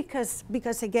do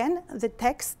because again the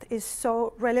text is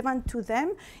so relevant to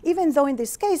them, even though in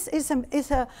this case is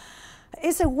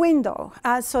a window.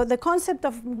 So the concept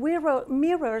of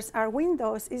mirrors are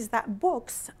windows is that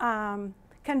books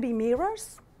can be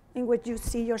mirrors in which you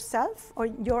see yourself or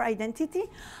your identity,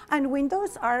 and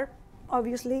windows are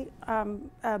obviously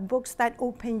books that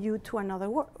open you to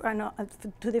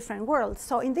to different worlds.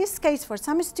 So in this case, for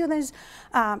some students,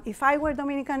 If I Were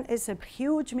Dominican is a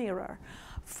huge mirror.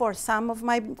 For some of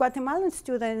my Guatemalan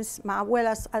students, my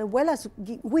Abuelas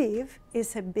Weave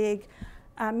is a big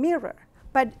mirror.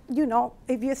 But you know,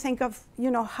 if you think of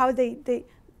how the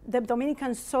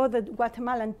Dominicans saw the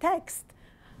Guatemalan text,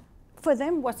 for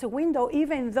them was a window,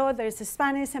 even though there's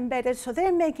Spanish embedded. So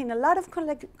they're making a lot of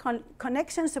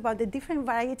connections about the different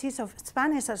varieties of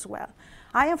Spanish as well.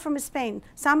 I am from Spain.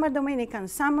 Some are Dominican,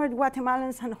 some are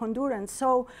Guatemalans and Hondurans.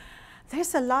 So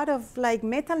there's a lot of like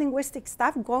meta-linguistic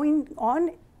stuff going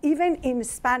on, even in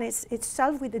Spanish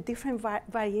itself, with the different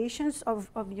variations of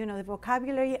the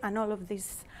vocabulary and all of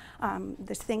these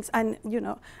things. And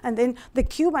and then the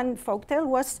Cuban folktale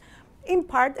was in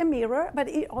part a mirror, but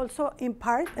it also in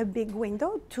part a big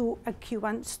window to a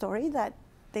Cuban story that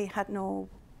they had no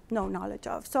knowledge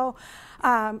of. So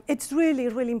it's really,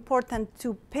 really important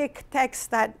to pick texts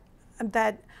that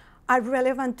are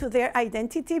relevant to their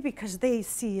identity because they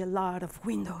see a lot of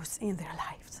windows in their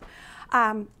lives.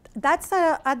 That's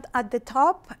at the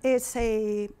top is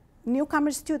a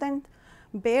newcomer student,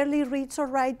 barely reads or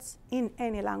writes in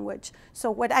any language.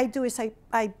 So what I do is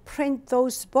I print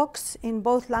those books in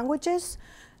both languages.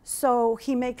 So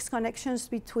he makes connections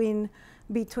between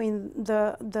the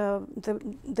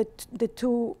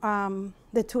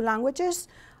two languages.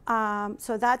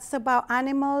 So that's about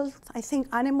animals, I think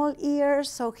animal ears.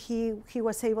 So he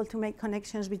was able to make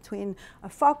connections between a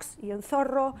fox y el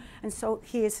zorro. And so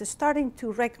he is starting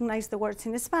to recognize the words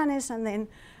in Spanish and then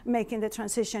making the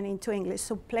transition into English.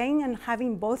 So playing and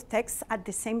having both texts at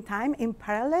the same time in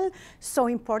parallel, so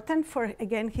important for,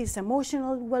 again, his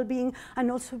emotional well-being,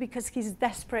 and also because he's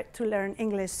desperate to learn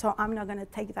English. So I'm not going to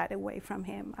take that away from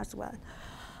him as well.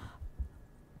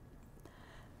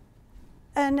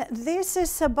 And this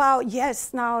is about,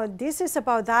 this is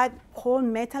about that whole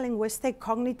metalinguistic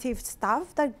cognitive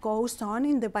stuff that goes on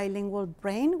in the bilingual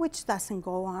brain, which doesn't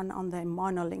go on the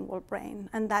monolingual brain.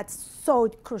 And that's so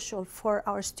crucial for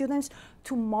our students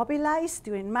to mobilize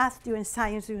during math, during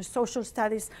science, during social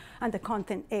studies, and the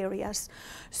content areas.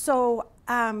 So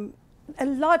a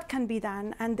lot can be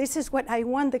done, and this is what I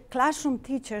want the classroom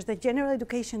teachers, the general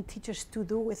education teachers, to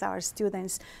do with our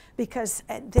students, because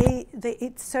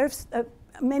it serves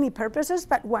many purposes,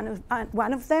 but one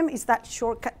of them is that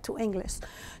shortcut to English.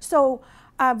 So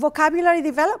vocabulary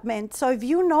development. So if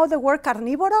you know the word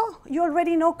carnívoro, you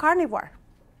already know carnivore.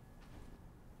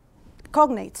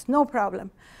 Cognates, no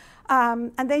problem.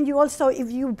 And then you also, if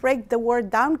you break the word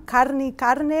down, carne,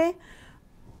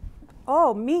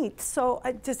 oh, meat. So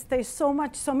there's so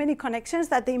many connections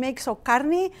that they make. So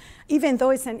carne, even though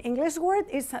it's an English word,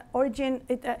 it's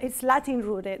it's Latin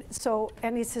rooted. So,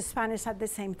 and it's Spanish at the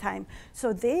same time.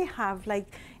 So they have, like,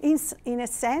 in a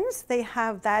sense, they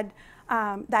have that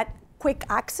quick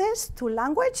access to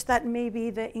language that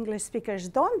maybe the English speakers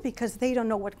don't, because they don't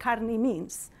know what carne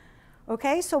means.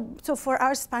 Okay, so for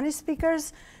our Spanish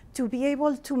speakers to be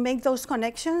able to make those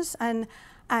connections and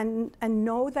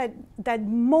know that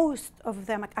most of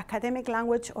the academic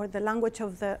language or the language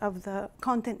of the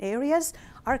content areas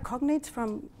are cognates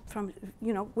from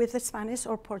with the Spanish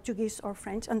or Portuguese or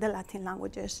French and the Latin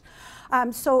languages.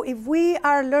 So if we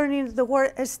are learning the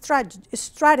word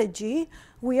strategy,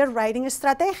 we are writing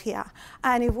estrategia.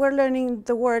 And if we're learning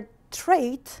the word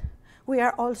trait, we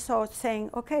are also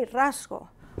saying, okay, rasgo.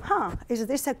 Is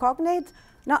this a cognate?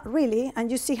 Not really,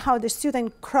 and you see how the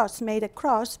student made a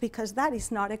cross, because that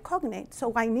is not a cognate.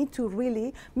 So I need to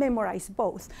really memorize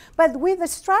both. But with the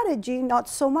strategy, not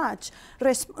so much.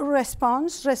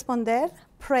 Response, responder,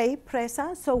 pray,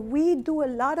 presa. So we do a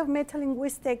lot of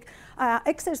metalinguistic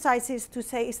exercises to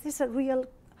say, is this a real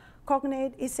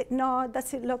cognate? Is it not?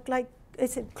 Does it look like?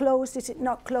 Is it close? Is it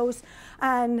not close?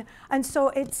 And so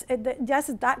it's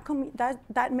just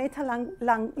that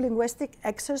meta-linguistic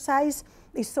exercise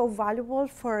is so valuable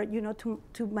for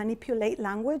to manipulate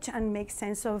language and make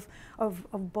sense of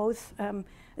both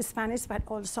Spanish but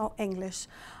also English.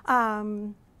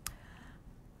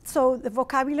 So the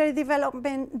vocabulary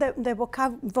development,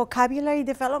 vocabulary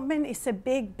development is a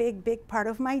big part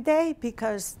of my day,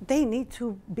 because they need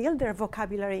to build their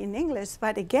vocabulary in English.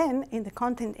 But again, in the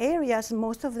content areas,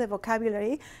 most of the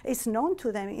vocabulary is known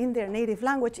to them in their native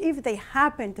language, if they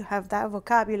happen to have that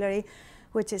vocabulary,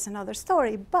 which is another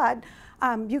story. But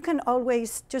you can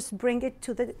always just bring it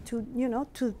to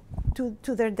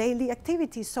their daily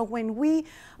activities. So when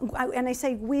and I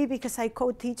say we because I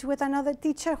co-teach with another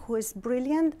teacher who is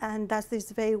brilliant and does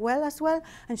this very well as well,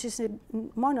 and she's a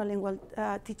monolingual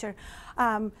teacher.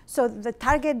 So the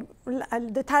target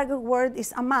word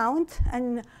is amount,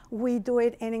 and we do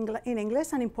it in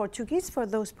English and in Portuguese for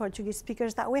those Portuguese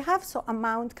speakers that we have. So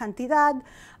amount, cantidad,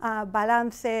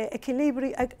 balance,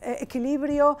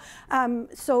 equilibrio.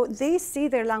 So they see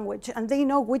their language and they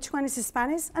know which one is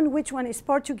Spanish and which one is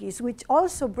Portuguese, which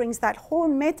also brings that whole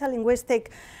metalinguistic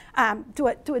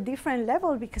to a different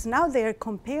level, because now they're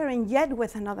comparing yet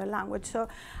with another language. So,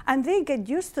 and they get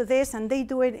used to this and they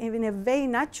do it in a very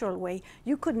natural way.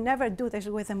 You could never do this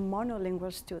with a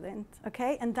monolingual student,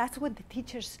 okay? And that's what the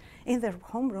teachers in their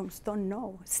homerooms don't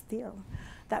know still,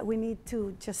 that we need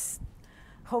to just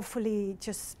hopefully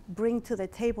just bring to the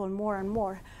table more and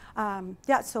more.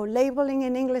 Yeah, so labeling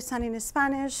in English and in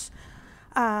Spanish.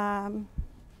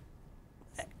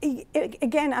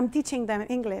 Again, I'm teaching them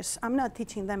English. I'm not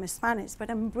teaching them Spanish,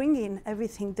 but I'm bringing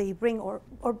everything they bring or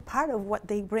part of what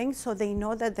they bring, so they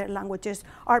know that their languages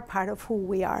are part of who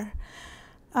we are.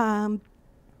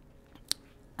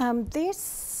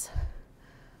 This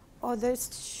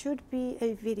should be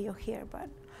a video here, but.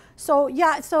 So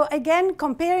yeah, so again,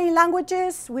 comparing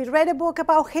languages. We read a book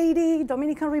about Haiti,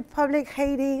 Dominican Republic,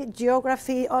 Haiti,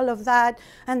 geography, all of that.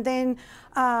 And then,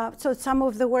 so some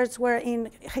of the words were in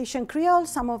Haitian Creole,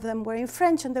 some of them were in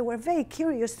French, and they were very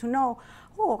curious to know,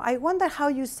 oh, I wonder how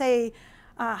you say,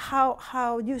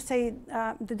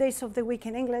 the days of the week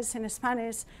in English and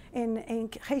Spanish in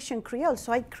Haitian Creole.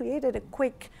 So I created a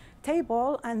quick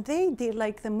table, and they did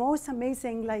like the most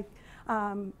amazing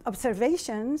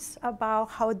observations about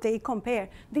how they compare.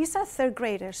 These are third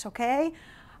graders, okay?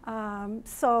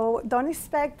 So don't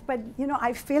expect, but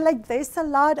I feel like there's a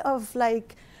lot of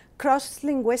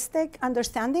cross-linguistic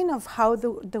understanding of how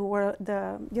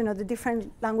the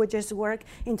different languages work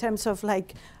in terms of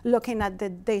looking at the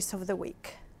days of the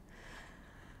week.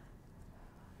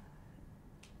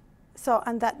 So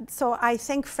I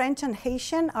think French and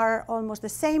Haitian are almost the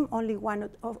same, only one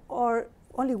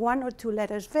or two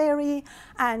letters vary,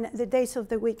 and the days of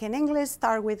the week in English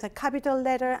start with a capital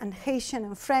letter, and Haitian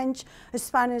and French,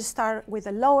 Spanish start with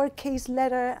a lowercase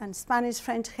letter, and Spanish,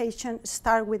 French, Haitian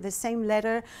start with the same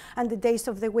letter, and the days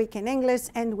of the week in English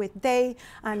end with day,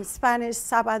 and Spanish,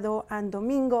 sábado and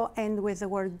domingo end with the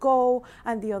word go,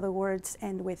 and the other words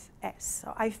end with S.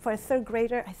 So for a third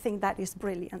grader, I think that is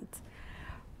brilliant.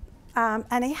 And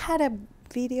I had a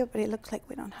video, but it looks like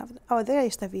we don't have, oh, there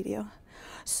is the video.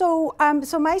 So,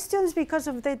 so my students, because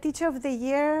of the Teacher of the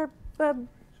Year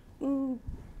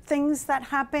things that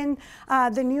happened,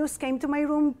 the news came to my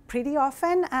room pretty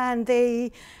often, and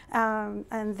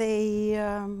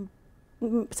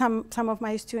some of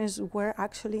my students were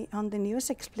actually on the news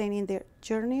explaining their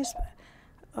journeys.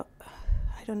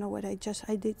 I don't know what I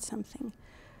did something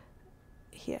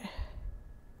here.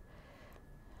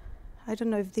 I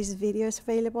don't know if this video is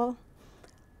available.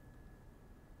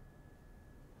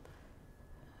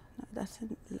 No, it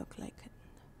doesn't look like it.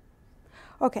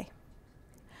 Okay,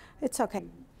 it's okay.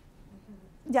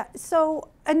 Yeah, so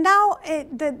and now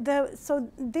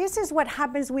so this is what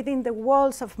happens within the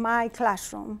walls of my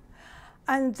classroom.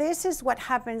 And this is what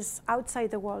happens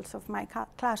outside the walls of my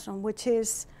classroom, which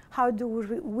is how do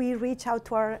we reach out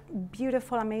to our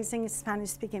beautiful, amazing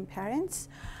Spanish-speaking parents?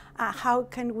 How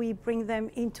can we bring them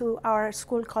into our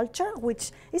school culture,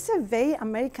 which is a very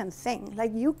American thing.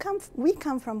 Like we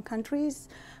come from countries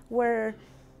where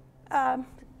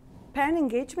parent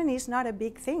engagement is not a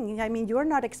big thing. I mean, you're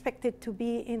not expected to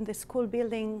be in the school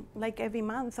building like every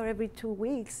month or every 2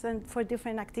 weeks and for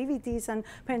different activities and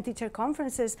parent-teacher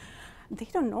conferences. They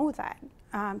don't know that.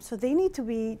 So they need to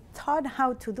be taught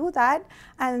how to do that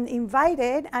and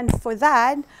invited. And for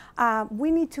that,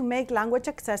 we need to make language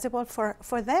accessible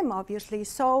for them, obviously.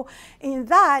 So in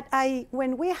that,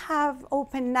 when we have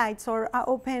open nights or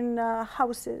open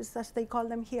houses, as they call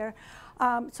them here,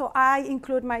 so I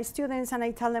include my students and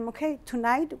I tell them, okay,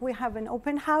 tonight we have an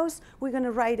open house. We're going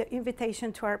to write an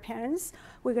invitation to our parents.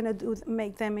 We're going to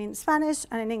make them in Spanish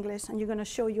and in English. And you're going to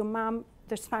show your mom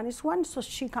the Spanish one, so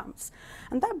she comes.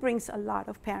 And that brings a lot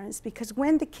of parents, because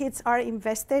when the kids are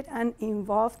invested and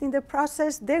involved in the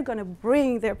process, they're going to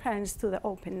bring their parents to the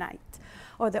open night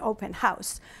or the open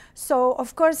house. So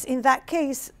of course, in that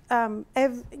case,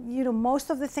 most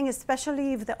of the things,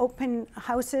 especially if the open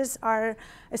houses are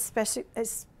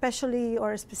especially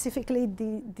or specifically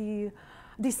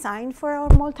designed for our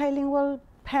multilingual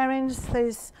parents,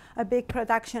 there's a big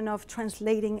production of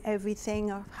translating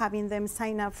everything, of having them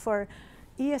sign up for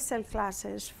ESL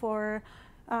classes, for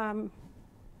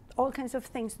all kinds of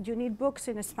things. You need books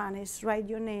in Spanish, write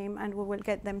your name and we will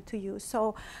get them to you.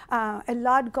 So a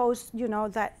lot goes,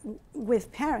 that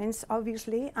with parents,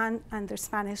 obviously, and the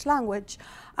Spanish language.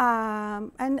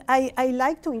 And I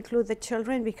like to include the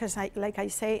children because, like I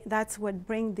say, that's what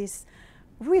brings these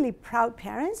really proud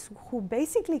parents who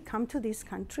basically come to this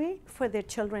country for their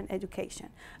children's education.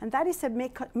 And that is a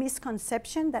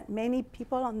misconception that many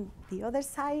people on the other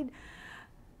side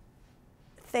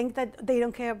think that they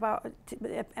don't care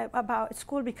about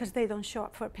school because they don't show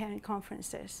up for parent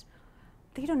conferences.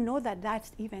 They don't know that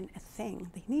that's even a thing.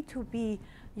 They need to be,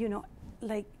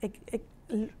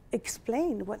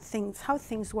 explain how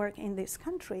things work in this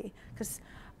country, because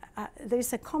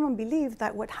there's a common belief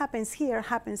that what happens here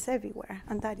happens everywhere,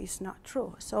 and that is not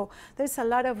true. So there's a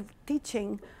lot of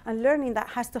teaching and learning that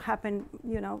has to happen,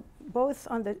 both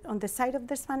on the side of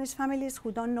the Spanish families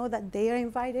who don't know that they are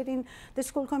invited in the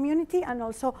school community, and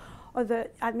also on the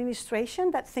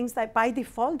administration that thinks that by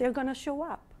default they're going to show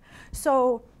up.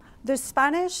 So the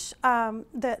Spanish,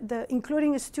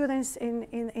 including students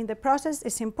in the process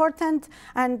is important,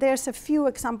 and there's a few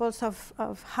examples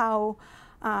of how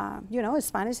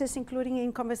Spanish is including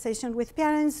in conversation with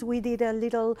parents. We did a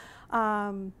little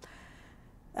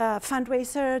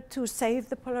fundraiser to save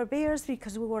the polar bears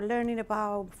because we were learning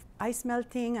about ice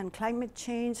melting and climate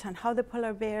change and how the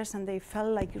polar bears, and they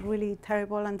felt like really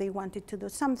terrible and they wanted to do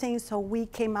something. So we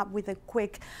came up with a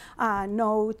quick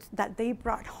note that they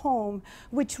brought home,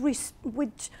 which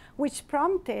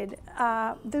prompted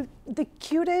the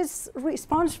cutest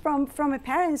response from a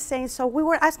parent saying, so we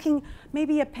were asking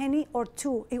maybe a penny or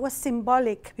two. It was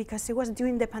symbolic because it was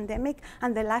during the pandemic,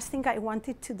 and the last thing I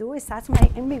wanted to do is ask my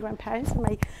immigrant parents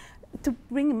to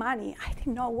bring money. I did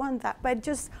not want that, but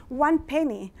just 1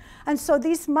 penny. And so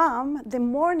this mom, in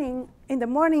the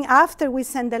morning after we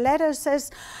send the letter,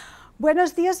 says,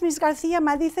 buenos días, Miss García.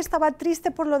 Madice estaba triste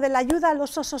por lo de la ayuda a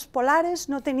los osos polares.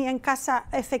 No tenía en casa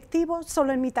efectivo,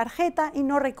 solo en mi tarjeta, y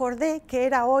no recordé que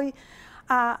era hoy.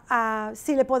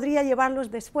 Si le podría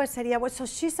llevarlos después, sería bueno. So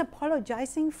she's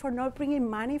apologizing for not bringing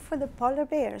money for the polar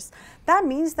bears. That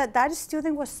means that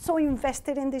student was so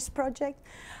invested in this project.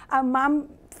 Mom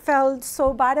felt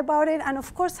so bad about it, and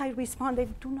of course I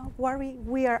responded, do not worry,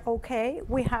 we are okay,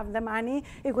 we have the money.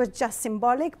 It was just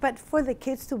symbolic, but for the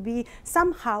kids to be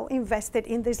somehow invested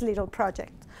in this little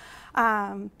project.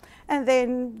 And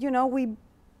then,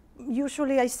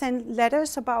 usually I send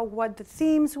letters about what the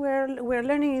themes we're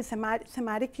learning in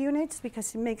thematic units,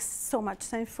 because it makes so much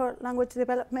sense for language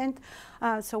development.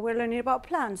 So we're learning about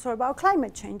plants, or about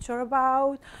climate change, or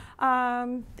about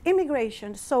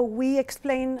immigration. So we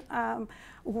explain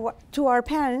to our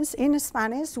parents in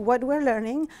Spanish what we're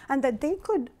learning, and that they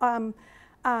could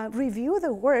review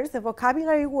the words, the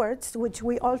vocabulary words, which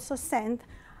we also send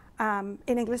in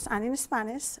English and in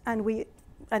Spanish, and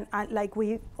like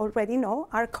we already know,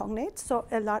 are cognate, so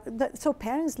so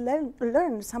parents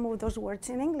learn some of those words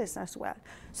in English as well.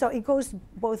 So it goes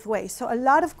both ways. So a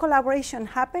lot of collaboration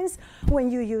happens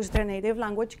when you use their native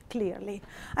language clearly.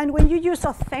 And when you use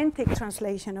authentic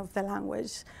translation of the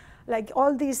language, like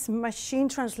all these machine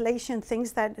translation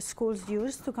things that schools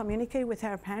use to communicate with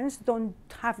our parents don't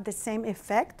have the same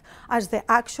effect as the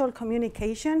actual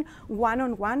communication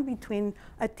one-on-one between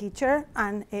a teacher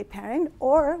and a parent,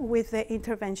 or with the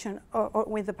intervention or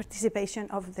with the participation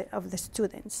of the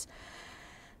students.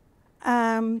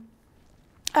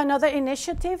 Another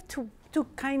initiative to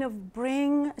kind of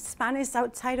bring Spanish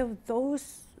outside of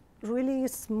those really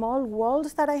small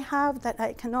walls that I have, that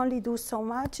I can only do so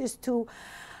much, is to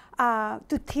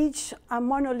teach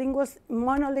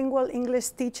monolingual English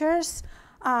teachers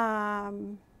a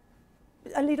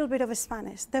little bit of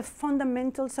Spanish, the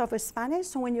fundamentals of Spanish.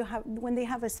 So when they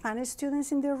have Spanish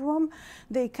students in their room,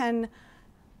 they can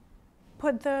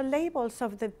put the labels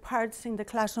of the parts in the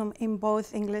classroom in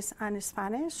both English and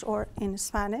Spanish, or in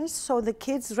Spanish, so the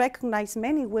kids recognize,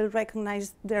 many will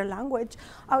recognize their language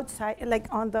outside, like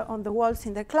on the walls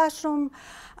in the classroom.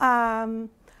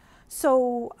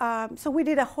 So we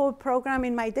did a whole program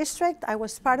in my district. I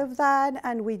was part of that,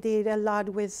 and we did a lot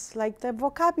with like the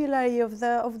vocabulary of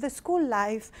the school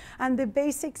life and the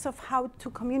basics of how to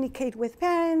communicate with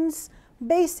parents,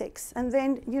 basics, and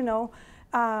then, you know,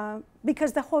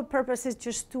 because the whole purpose is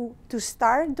just to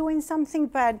start doing something,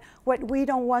 but what we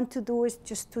don't want to do is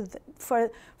just for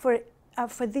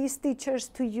these teachers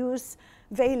to use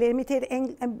very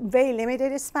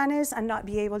limited Spanish and not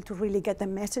be able to really get the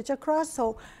message across.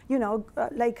 So, you know,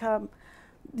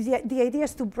 the idea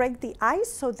is to break the ice,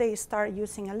 so they start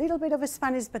using a little bit of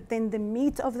Spanish, but then the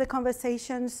meat of the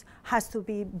conversations has to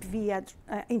be via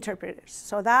interpreters.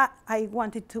 So that I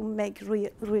wanted to make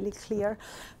really clear.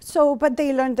 So, but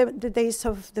they learned the days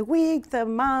of the week, the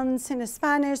months in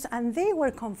Spanish, and they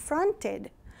were confronted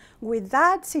with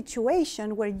that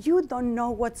situation where you don't know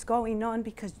what's going on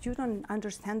because you don't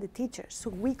understand the teachers.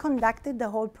 So we conducted the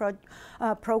whole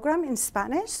program in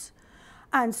Spanish,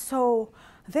 and so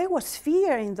there was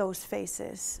fear in those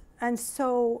faces. And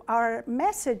so our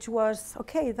message was,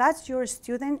 okay, that's your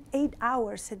student 8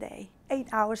 hours a day,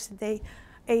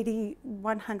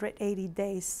 180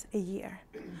 days a year.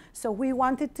 So we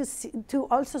wanted to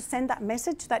also send that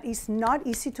message that it's not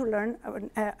easy to learn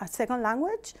a second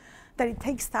language, that it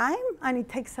takes time and it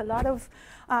takes a lot of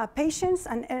patience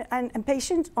and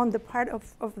patience on the part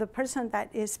of the person that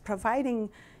is providing,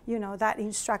 you know, that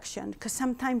instruction, because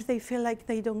sometimes they feel like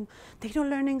they don't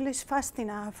learn English fast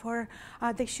enough, or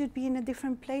they should be in a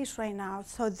different place right now.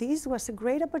 So this was a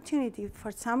great opportunity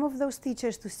for some of those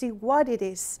teachers to see what it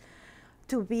is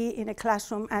to be in a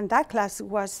classroom, and that class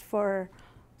was for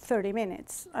 30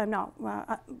 minutes,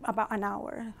 about an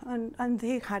hour, and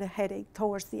they had a headache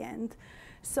towards the end.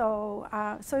 So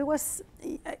it was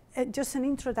just an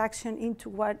introduction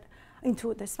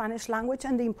into the Spanish language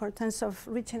and the importance of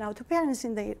reaching out to parents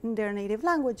in their native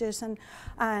languages,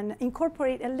 and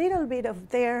incorporate a little bit of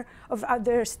their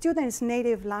students'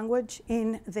 native language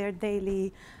in their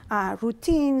daily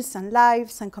routines and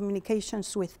lives and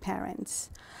communications with parents.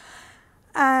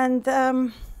 And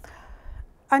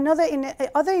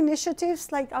other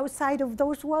initiatives, like outside of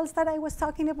those walls that I was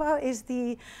talking about, is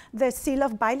the seal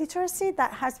of biliteracy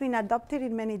that has been adopted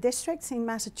in many districts in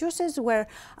Massachusetts, where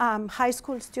high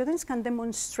school students can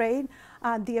demonstrate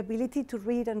the ability to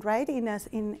read and write in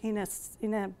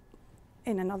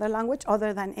another language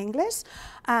other than English,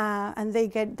 and they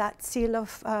get that seal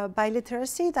of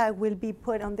biliteracy that will be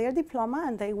put on their diploma,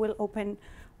 and they will open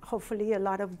hopefully a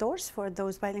lot of doors for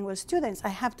those bilingual students. I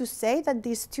have to say that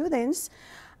these students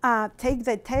take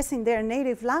the test in their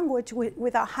native language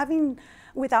without having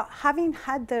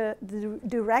had the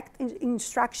direct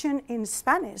instruction in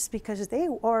Spanish, because they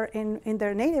are in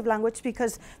their native language,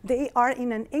 because they are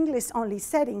in an English-only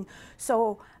setting.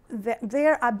 So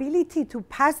their ability to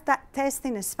pass that test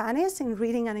in Spanish, in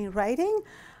reading and in writing,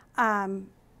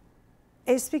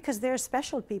 is because they're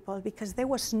special people, because there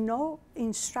was no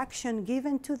instruction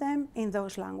given to them in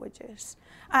those languages.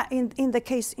 In the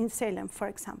case in Salem, for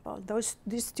example,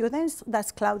 these students,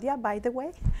 that's Claudia, by the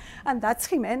way, and that's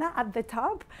Jimena at the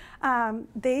top,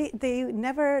 they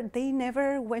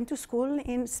never went to school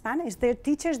in Spanish. Their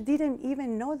teachers didn't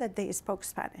even know that they spoke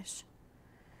Spanish.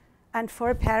 And for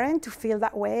a parent to feel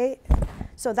that way,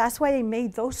 so that's why I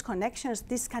made those connections.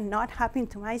 This cannot happen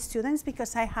to my students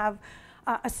because I have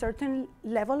a certain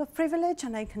level of privilege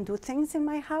and I can do things in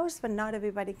my house, but not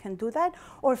everybody can do that,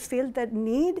 or feel the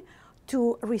need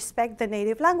to respect the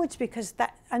native language, because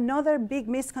that another big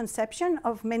misconception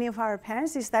of many of our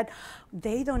parents is that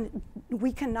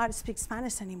we cannot speak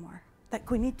Spanish anymore. That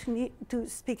we need to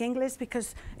speak English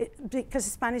because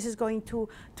Spanish is going to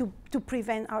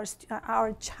prevent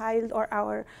our child or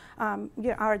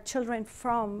our children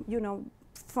from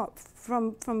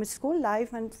from school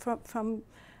life and from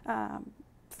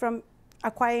from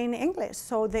acquiring English.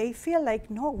 So they feel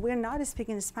like, no, we're not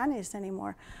speaking Spanish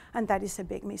anymore. And that is a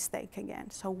big mistake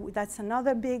again. So that's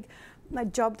another big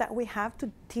job that we have, to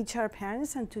teach our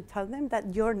parents and to tell them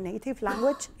that your native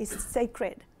language is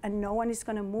sacred and no one is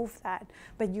going to move that.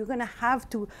 But you're going to have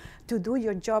to do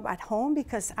your job at home,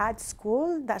 because at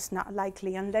school, that's not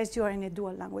likely unless you're in a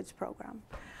dual language program.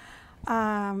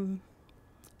 And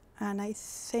I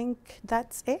think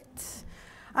that's it.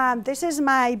 This is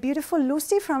my beautiful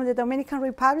Lucy from the Dominican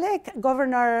Republic,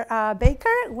 Governor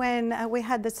Baker, when we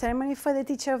had the ceremony for the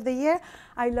Teacher of the Year.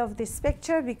 I love this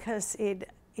picture because it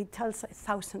tells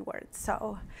 1,000 words.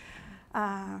 So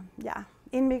yeah,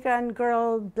 immigrant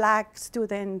girl, black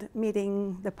student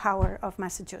meeting the power of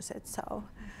Massachusetts. So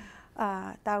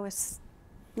that was,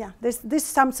 yeah, this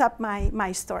sums up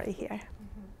my story here.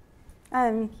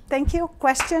 And thank you.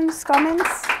 Questions,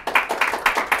 comments?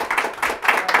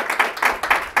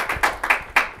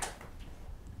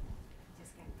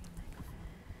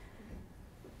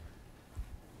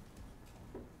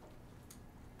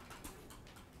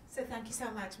 So thank you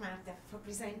so much, Marta, for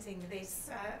presenting this,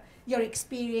 your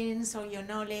experience or your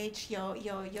knowledge, your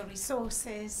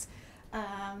resources,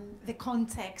 the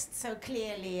context so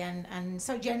clearly and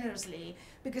so generously,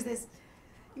 because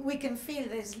we can feel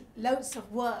there's loads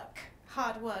of work,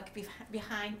 hard work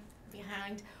behind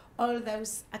all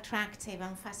those attractive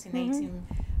and fascinating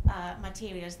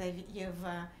materials that you've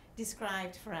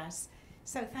described for us.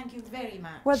 So thank you very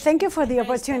much. Well, thank you for the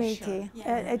opportunity.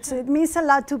 Yeah. It means a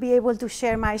lot to be able to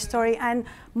share my story, and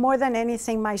more than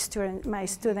anything, my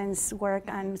students' work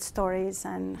and stories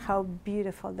and how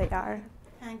beautiful they are.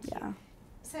 Thank you.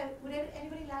 So would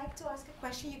anybody like to ask a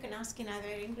question? You can ask in either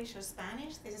English or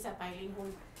Spanish. This is a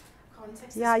bilingual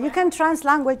context. Yeah, you can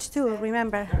trans-language too, so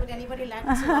remember. Would anybody like to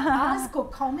ask or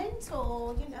comment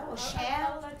or, or share?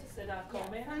 I would like to say a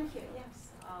comment. Yeah, thank you, yes.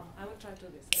 I will try to do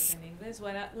this in English.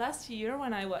 Last year,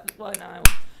 when I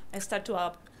started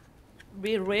to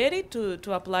be ready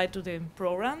to apply to the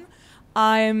program,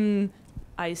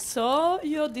 I saw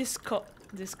your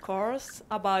discourse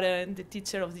about the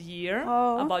Teacher of the Year,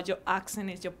 about your accent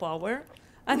is your power,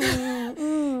 and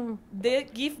they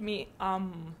give me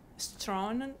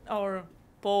strong or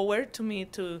power to me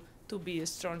to be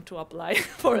strong to apply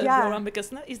for the program,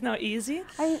 because it's not easy.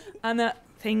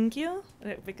 Thank you,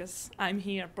 because I'm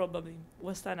here probably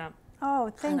was that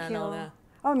thank you.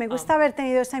 Oh, me gusta haber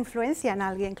tenido esa influencia en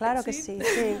alguien, claro que sí.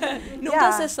 Sí.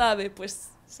 Nunca se sabe, pues.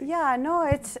 Sí. Yeah, no,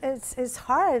 it's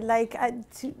hard. Like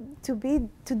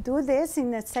to do this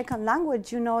in a second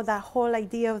language, the whole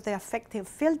idea of the affective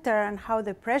filter and how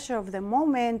the pressure of the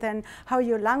moment and how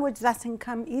your language doesn't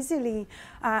come easily.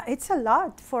 It's a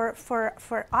lot for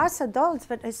us adults,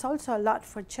 but it's also a lot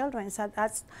for children. So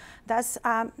that's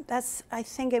I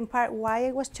think in part why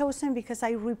I was chosen, because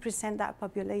I represent that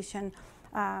population.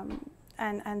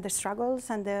 And the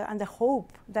struggles and the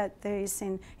hope that there is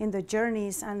in the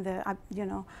journeys and the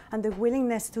and the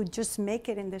willingness to just make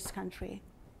it in this country.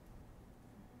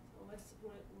 So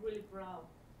we're really proud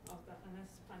of the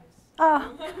Spanish.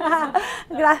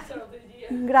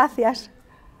 Gracias.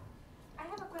 I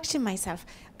have a question myself.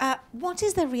 What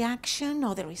is the reaction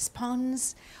or the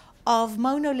response of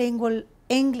monolingual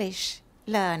English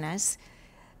learners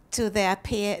to their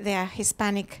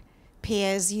Hispanic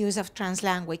peers' use of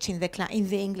trans-language in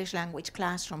the English language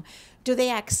classroom? Do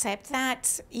they accept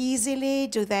that easily?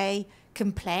 Do they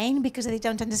complain because they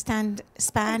don't understand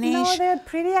Spanish? No, they're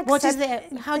pretty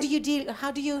accepting. How do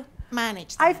you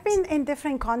manage that? I've been in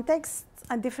different contexts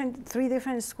at three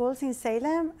different schools in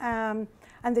Salem, and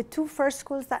the two first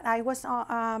schools that I was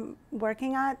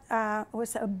working at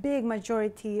was a big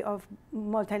majority of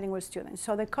multilingual students.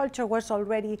 So the culture was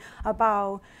already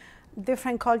about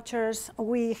different cultures.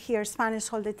 We hear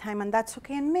Spanish all the time, and that's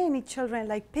okay. And many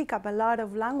children pick up a lot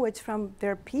of language from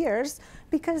their peers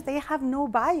because they have no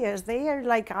bias. They are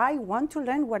like, I want to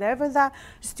learn whatever the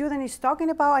student is talking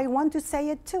about. I want to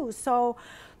say it too. So,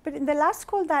 but in the last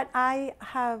school that I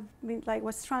have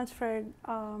was transferred,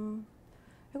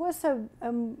 it was a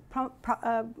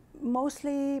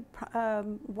mostly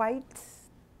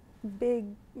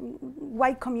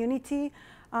white community.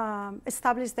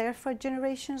 Established there for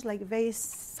generations, like very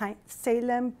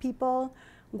Salem people,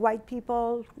 white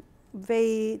people,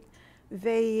 very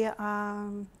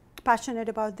passionate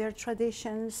about their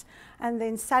traditions. And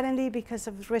then suddenly, because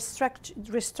of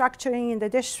restructuring in the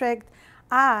district,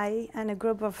 I and a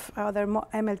group of other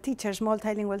ML teachers,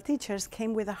 multilingual teachers,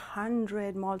 came with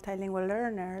 100 multilingual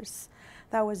learners.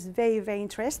 That was very, very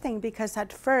interesting, because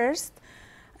at first,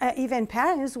 even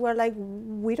parents were like,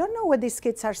 we don't know what these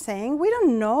kids are saying. We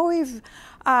don't know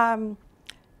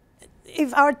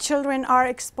if our children are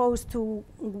exposed to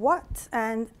what?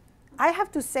 And I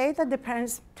have to say that the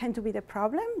parents tend to be the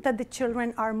problem, that the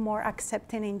children are more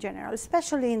accepting in general,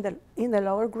 especially in the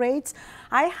lower grades.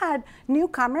 I had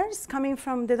newcomers coming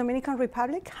from the Dominican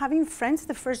Republic having friends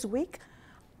the first week,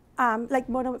 like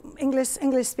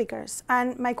English speakers.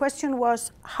 And my question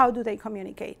was, how do they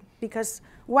communicate? Because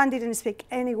one didn't speak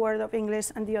any word of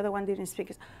English and the other one didn't speak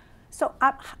it. So,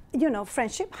 you know,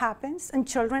 friendship happens, and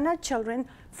children are children,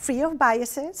 free of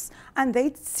biases, and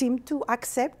they seem to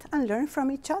accept and learn from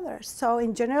each other. So,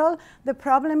 in general, the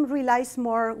problem relies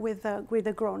more with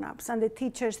the grown-ups and the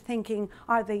teachers thinking,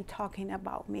 are they talking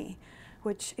about me?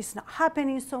 Which is not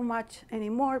happening so much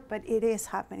anymore, but it is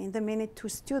happening. The minute two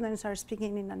students are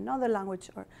speaking in another language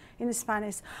or in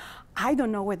Spanish, I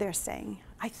don't know what they're saying.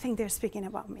 I think they're speaking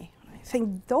about me. I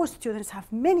think those students have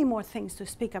many more things to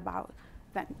speak about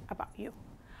than about you.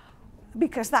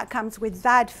 Because that comes with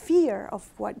that fear of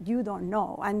what you don't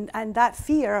know, and that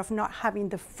fear of not having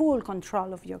the full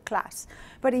control of your class.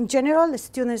 But in general, the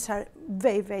students are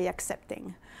very, very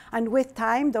accepting. And with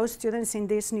time, those students in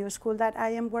this new school that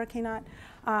I am working at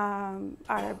are,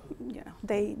 you know,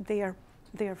 they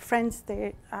are friends.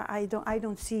 I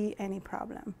don't see any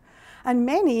problem. And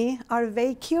many are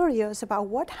very curious about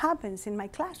what happens in my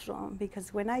classroom,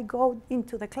 because when I go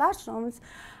into the classrooms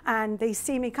and they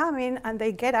see me coming and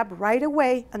they get up right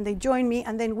away and they join me,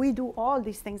 and then we do all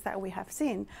these things that we have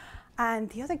seen. And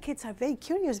the other kids are very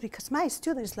curious because my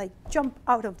students like jump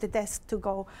out of the desk to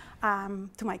go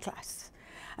to my class.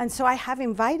 And so I have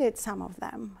invited some of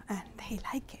them and they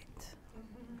like it.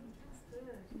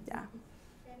 Yeah.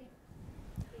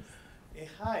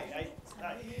 Hi.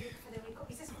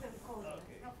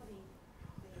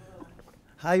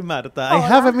 Hi, Marta. I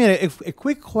have a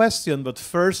quick question, but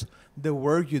first, the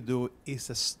work you do is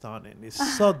stunning.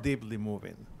 It's so deeply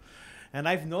moving. And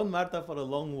I've known Marta for a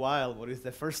long while, but it's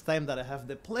the first time that I have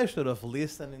the pleasure of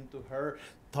listening to her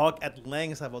talk at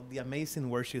length about the amazing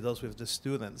work she does with the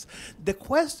students. The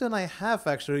question I have,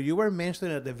 actually, you were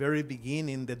mentioning at the very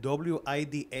beginning the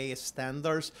WIDA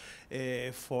standards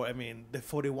the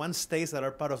 41 states that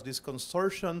are part of this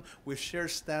consortium. We share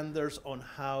standards on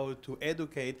how to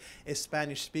educate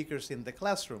Spanish speakers in the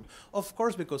classroom. Of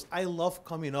course, because I love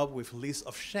coming up with lists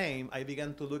of shame, I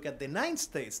began to look at the 9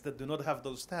 states that do not have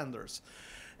those standards.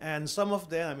 And some of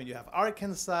them, I mean, you have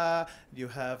Arkansas, you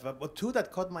have two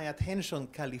that caught my attention,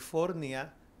 California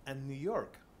and New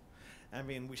York. I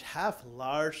mean, which have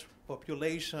large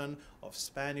population of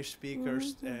Spanish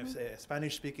speakers,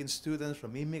 Spanish-speaking students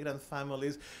from immigrant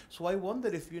families. So I wonder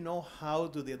if you know, how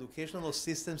do the educational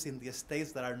systems in the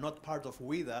states that are not part of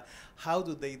WIDA, how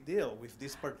do they deal with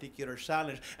this particular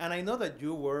challenge? And I know that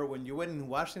you were, when you were in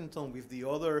Washington with the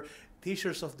other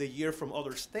Teachers of the Year from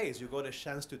other states, you got a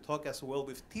chance to talk as well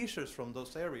with teachers from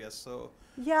those areas. So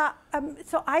yeah,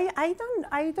 so I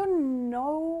don't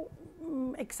know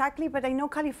exactly, but I know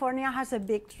California has a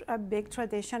big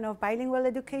tradition of bilingual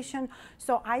education.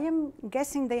 So I am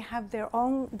guessing they have their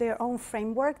own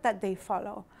framework that they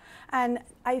follow. And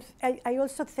I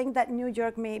also think that New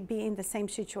York may be in the same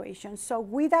situation. So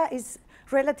WIDA is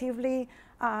relatively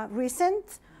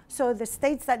recent. So the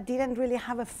states that didn't really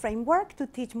have a framework to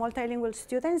teach multilingual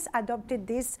students adopted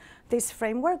this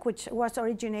framework, which was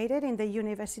originated in the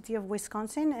University of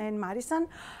Wisconsin in Madison.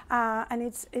 And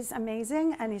it's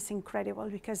amazing and it's incredible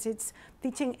because it's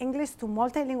teaching English to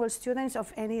multilingual students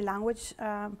of any language,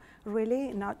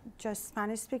 really, not just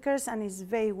Spanish speakers. And it's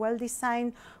very well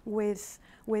designed with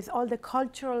all the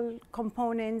cultural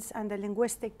components and the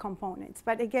linguistic components.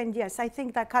 But again, yes, I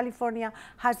think that California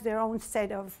has their own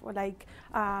set of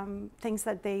things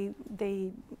that they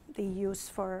use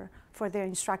for their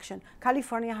instruction.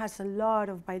 California has a lot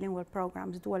of bilingual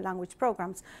programs, dual language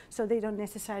programs, so they don't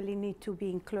necessarily need to be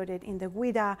included in the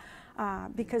WIDA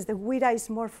because the WIDA is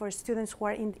more for students who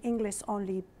are in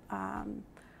English-only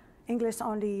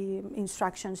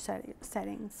instruction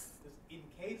settings. In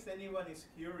case anyone is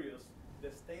curious,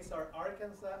 the states are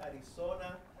Arkansas,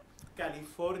 Arizona,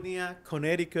 California,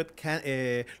 Connecticut,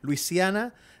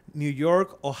 Louisiana, New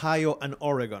York, Ohio, and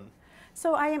Oregon.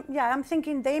 So I'm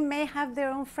thinking they may have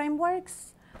their own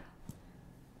frameworks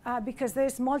because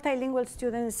there's multilingual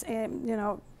students,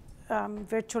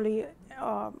 virtually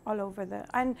all over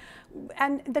and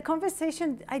the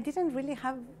conversation, I didn't really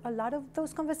have a lot of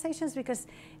those conversations because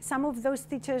some of those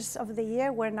teachers of the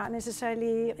year were not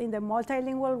necessarily in the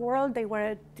multilingual world. They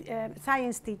were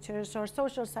science teachers or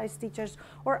social science teachers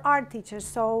or art teachers.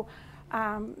 So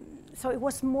it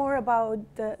was more about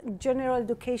the general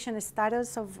education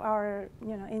status of our,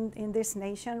 in this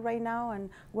nation right now and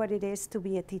what it is to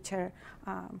be a teacher,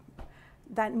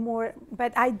 that more,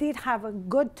 but I did have a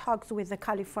good talks with the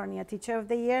California Teacher of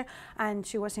the Year, and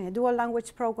she was in a dual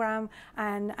language program,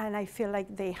 and I feel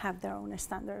like they have their own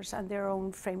standards and their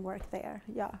own framework there,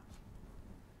 yeah.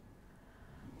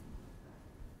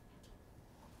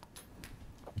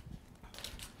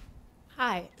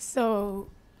 Hi, so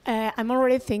I'm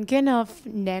already thinking of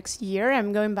next year.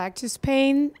 I'm going back to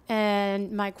Spain,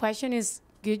 and my question is,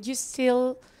 could you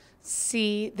still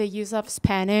see the use of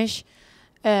Spanish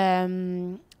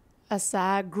as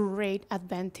a great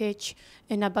advantage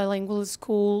in a bilingual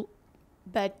school,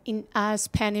 but in a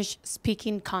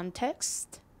Spanish-speaking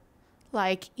context,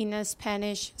 like in a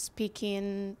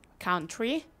Spanish-speaking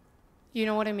country? You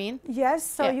know what I mean? Yes,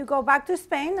 so you go back to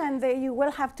Spain, and you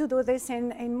will have to do this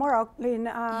in Morocco, in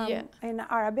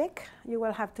Arabic. You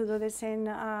will have to do this in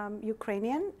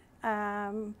Ukrainian,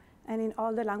 and in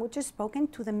all the languages spoken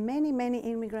to the many, many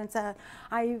immigrants.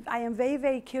 I am very,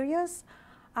 very curious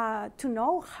to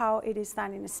know how it is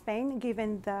done in Spain,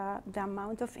 given the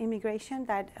amount of immigration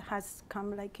that has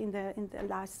come like in the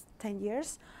last 10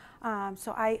 years.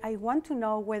 So I want to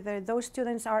know whether those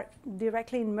students are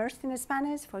directly immersed in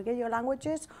Spanish, forget your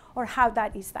languages, or how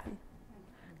that is done.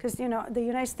 Because the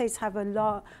United States has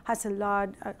a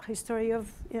long history of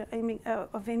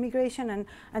immigration,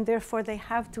 and therefore they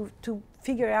have to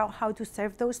figure out how to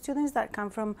serve those students that come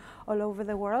from all over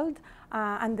the world.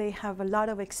 And they have a lot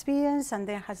of experience, and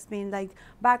there has been like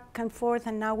back and forth,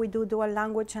 and now we do dual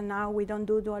language, and now we don't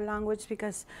do dual language,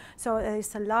 because so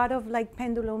there's a lot of like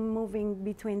pendulum moving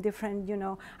between different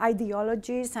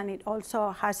ideologies, and it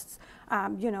also has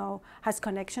has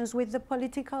connections with the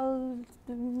political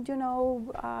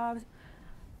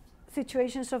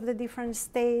situations of the different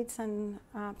states. And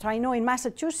so I know in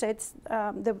Massachusetts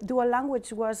the dual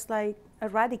language was like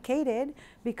eradicated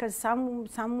because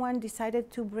someone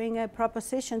decided to bring a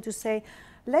proposition to say,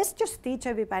 let's just teach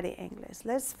everybody English.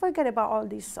 Let's forget about all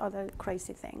these other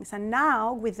crazy things. And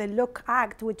now with the Look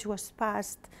Act, which was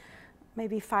passed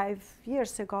maybe 5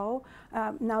 years ago,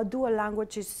 now dual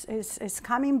language is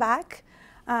coming back.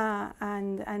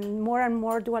 And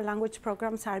more dual language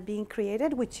programs are being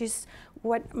created, which is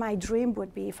what my dream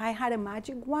would be. If I had a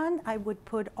magic wand, I would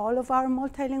put all of our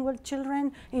multilingual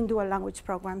children in dual language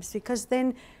programs, because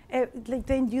then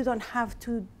you don't have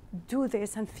to do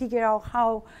this and figure out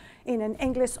how in an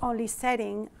English-only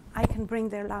setting I can bring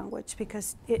their language,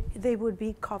 because they would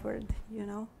be covered,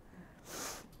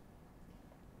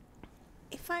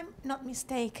 If I'm not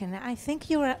mistaken, I think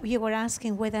you were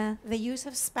asking whether the use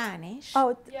of Spanish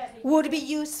would be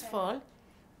useful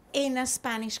in a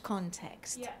Spanish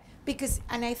context. Yeah.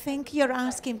 And I think you're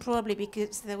asking probably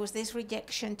because there was this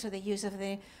rejection to the use of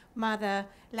the mother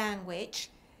language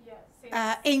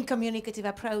in communicative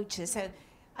approaches. So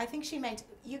I think she meant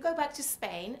you go back to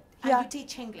Spain and you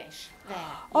teach English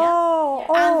there.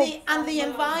 And the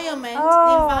environment,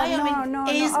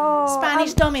 is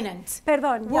Spanish dominant.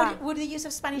 Perdón, would the use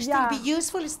of Spanish still be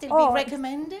useful, still be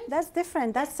recommended? That's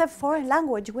different. That's a foreign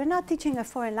language. We're not teaching a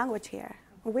foreign language here.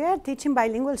 We're teaching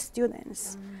bilingual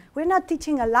students. We're not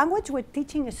teaching a language, we're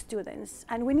teaching students.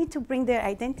 And we need to bring their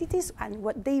identities and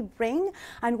what they bring.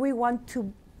 And we want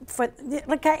to,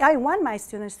 I want my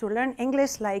students to learn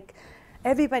English like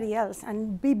everybody else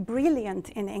and be brilliant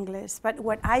in English. But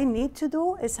what I need to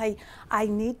do is I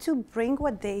need to bring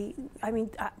what they,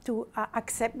 to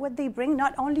accept what they bring,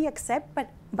 not only accept, but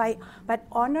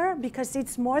honor, because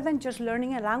it's more than just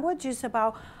learning a language. It's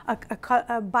about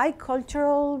a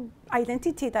bicultural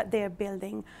identity that they're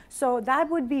building. So that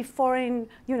would be foreign,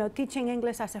 teaching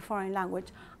English as a foreign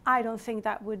language. I don't think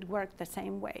that would work the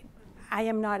same way. I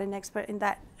am not an expert in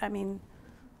that.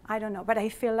 I don't know, but I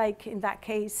feel like in that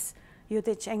case, you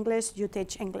teach English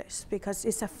because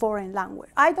it's a foreign language.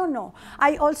 I don't know.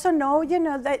 I also know,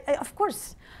 that of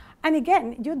course, and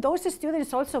again, those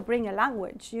students also bring a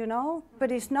language, but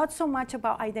it's not so much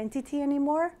about identity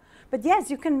anymore. But yes,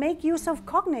 you can make use of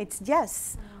cognates,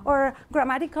 yes, or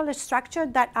grammatical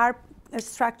structures that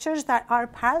are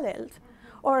paralleled,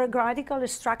 or grammatical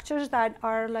structures that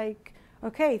are like,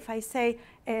 okay, if I say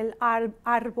el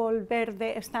árbol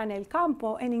verde está en el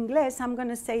campo, in English, I'm going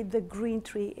to say the green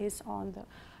tree is on the,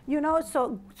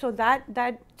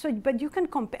 but you can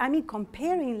compare,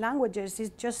 comparing languages is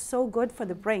just so good for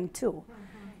the brain too,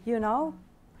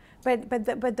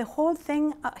 But the whole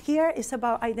thing here is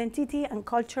about identity and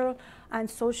cultural and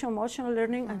social emotional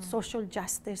learning and social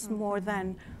justice more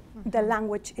than the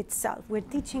language itself. We're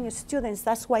teaching students,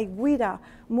 that's why WIRA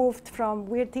moved from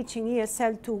we're teaching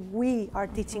ESL to we are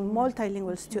teaching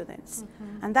multilingual students.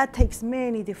 And that takes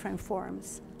many different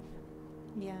forms.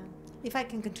 Yeah. If I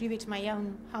can contribute my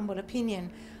own humble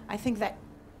opinion, I think that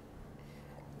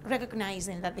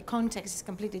recognizing that the context is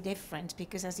completely different,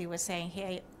 because as you were saying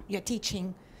here, you're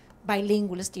teaching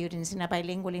bilingual students in a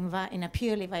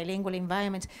purely bilingual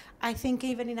environment. I think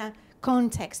even in a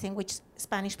context in which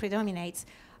Spanish predominates,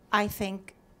 I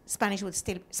think Spanish or the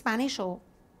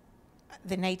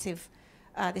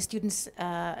student's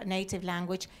native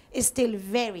language is still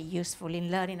very useful in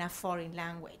learning a foreign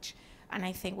language. And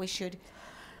I think we should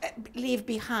leave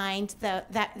behind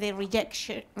the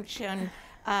rejection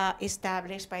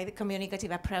established by the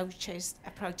communicative approaches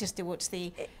towards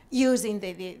the using the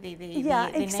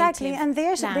exactly, and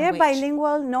they're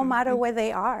bilingual no matter where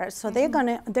they are. So they're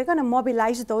gonna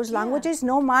mobilize those languages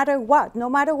no matter what. No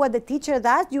matter what the teacher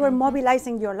does, you are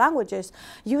mobilizing your languages.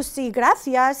 You see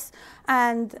gracias,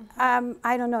 and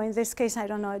I don't know. In this case, I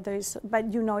don't know.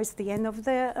 But you know, it's the end of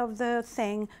the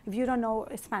thing. If you don't know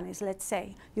Spanish, let's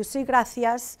say you see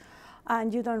gracias,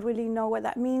 and you don't really know what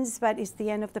that means, but it's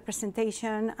the end of the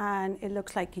presentation, and it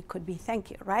looks like it could be thank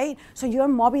you, right? So you're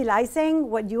mobilizing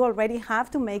what you already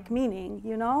have to make meaning,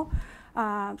 you know?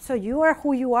 So you are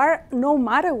who you are no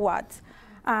matter what.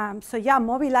 So yeah,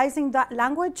 mobilizing that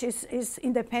language is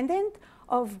independent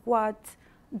of what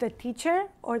the teacher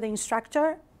or the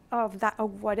instructor of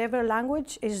whatever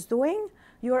language is doing.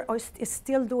 You're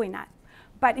still doing that.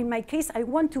 But in my case, I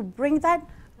want to bring that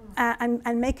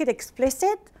and make it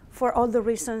explicit for all the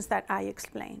reasons that I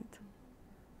explained.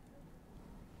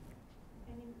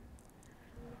 Any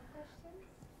questions?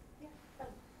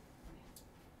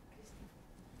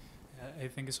 I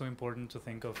think it's so important to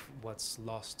think of what's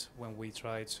lost when we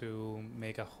try to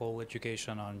make a whole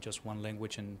education on just one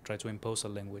language and try to impose a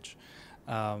language.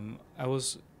 I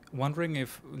was wondering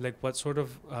if, like, what sort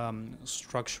of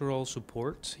structural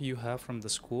support you have from the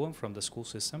school and from the school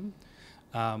system,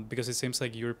 because it seems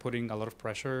like you're putting a lot of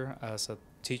pressure as a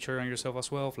teacher on yourself as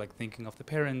well, like thinking of the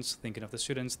parents, thinking of the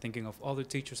students, thinking of other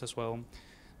teachers as well.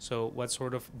 So what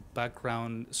sort of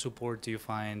background support do you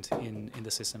find in the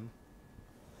system?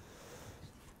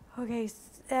 Okay,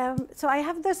 so I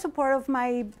have the support of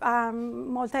my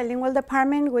multilingual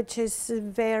department, which is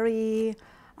very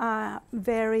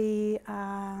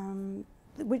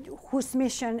whose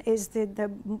mission is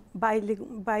the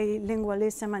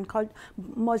bilingualism and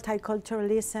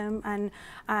multiculturalism,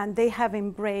 and they have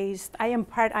embraced. I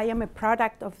am a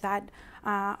product of that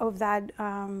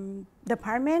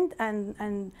department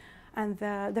and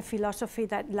the philosophy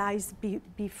that lies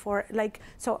before. Like,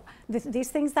 so these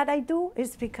things that I do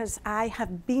is because I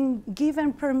have been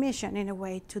given permission in a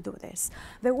way to do this.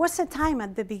 There was a time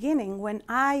at the beginning when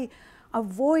I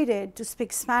avoided to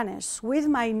speak Spanish with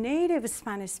my native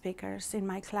Spanish speakers in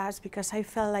my class because I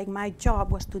felt like my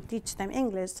job was to teach them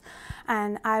English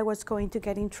and I was going to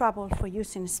get in trouble for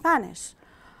using Spanish.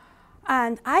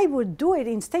 And I would do it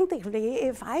instinctively.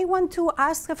 If I want to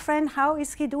ask a friend, how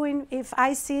is he doing? If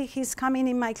I see he's coming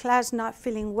in my class not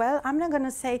feeling well, I'm not going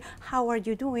to say, how are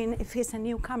you doing, if he's a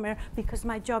newcomer, because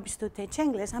my job is to teach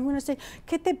English. I'm going to say,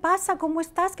 ¿qué te pasa? ¿Cómo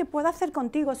estás? ¿Qué puedo hacer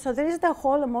contigo? So there is the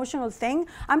whole emotional thing.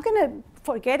 I'm going to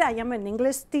forget I am an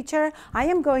English teacher. I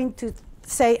am going to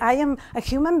say I am a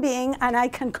human being and I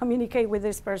can communicate with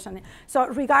this person. So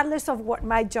regardless of what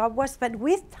my job was, but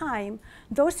with time,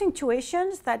 those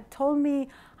intuitions that told me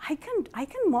I can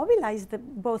mobilize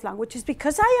both languages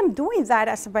because I am doing that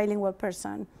as a bilingual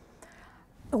person.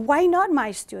 Why not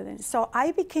my students? So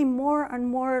I became more and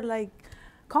more like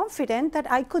confident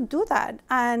that I could do that.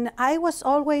 And I was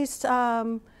always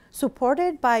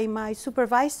supported by my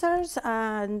supervisors,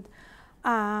 and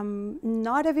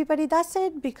not everybody does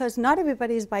it because not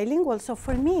everybody is bilingual. So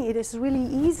for me, it is really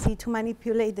easy to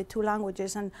manipulate the two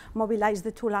languages and mobilize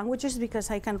the two languages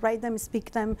because I can write them, speak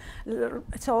them.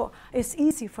 So it's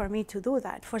easy for me to do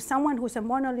that. For someone who's a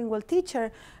monolingual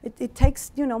teacher, it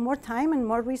takes, you know, more time and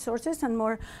more resources and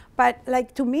more. But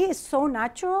like to me, it's so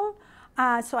natural.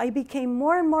 So I became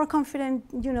more and more confident,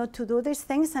 you know, to do these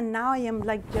things. And now I am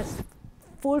like just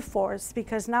full force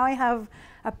because now I have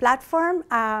a platform.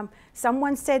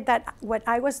 Someone said that what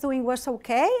I was doing was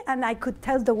okay, and I could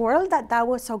tell the world that that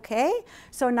was okay.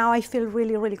 So now I feel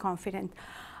really, really confident.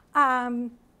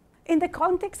 In the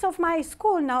context of my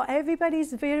school, now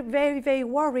everybody's very, very, very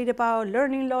worried about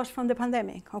learning loss from the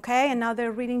pandemic, okay? And now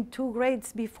they're reading 2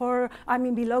 grades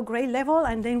below grade level,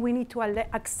 and then we need to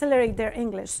accelerate their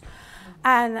English.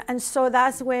 And so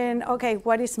that's when, okay,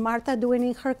 what is Marta doing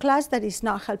in her class that is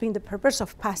not helping the purpose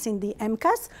of passing the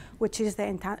MCAS, which is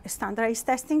the standardized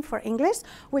testing for English,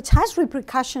 which has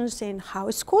repercussions in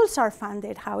how schools are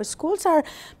funded, how schools are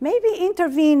maybe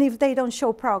intervene if they don't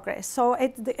show progress. So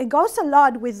it goes a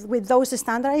lot with those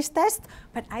standardized tests,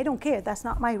 but I don't care. That's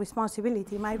not my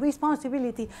responsibility. My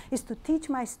responsibility is to teach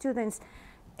my students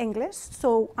English,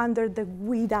 so under the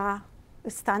WIDA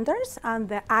standards and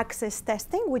the access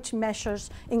testing, which measures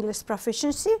English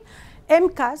proficiency.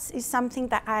 MCAS is something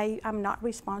that I am not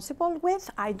responsible with.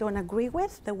 I don't agree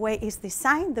with the way it's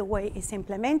designed, the way it's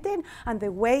implemented, and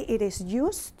the way it is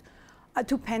used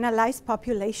to penalize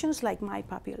populations like my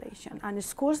population and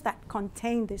schools that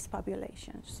contain these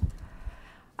populations.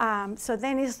 So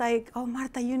then it's like, oh,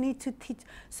 Marta, you need to teach.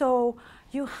 So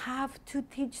you have to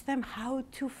teach them how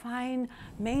to find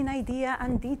main idea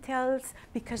and details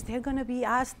because they're going to be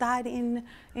asked that in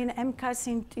MCAS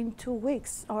in 2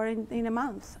 weeks or in a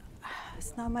month.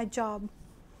 It's not my job.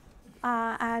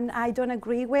 And I don't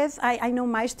agree with, I know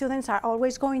my students are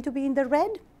always going to be in the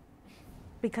red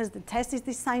because the test is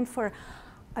designed for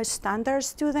a standard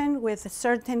student with a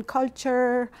certain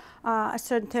culture, a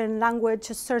certain language,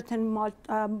 a certain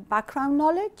background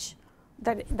knowledge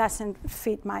that doesn't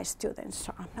fit my students.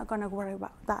 So I'm not going to worry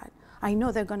about that. I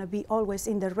know they're going to be always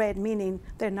in the red, meaning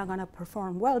they're not going to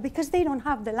perform well because they don't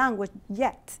have the language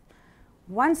yet.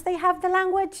 Once they have the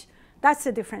language, that's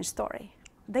a different story.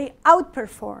 They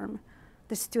outperform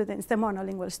the students, the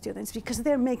monolingual students, because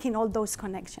they're making all those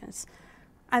connections.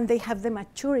 And they have the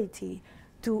maturity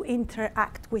to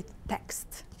interact with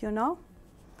text, you know?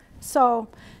 So,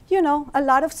 you know, a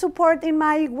lot of support in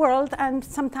my world and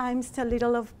sometimes a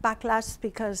little of backlash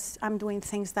because I'm doing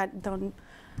things that don't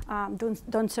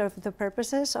serve the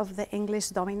purposes of the English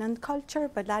dominant culture,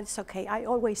 but that's okay. I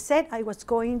always said I was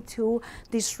going to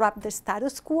disrupt the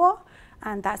status quo,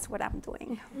 and that's what I'm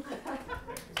doing.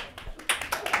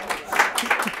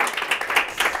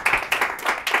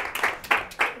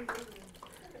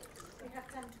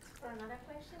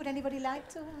 Would anybody like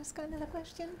to ask another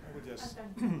question? I would just,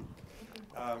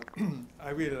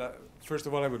 I will, first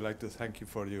of all, I would like to thank you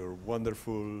for your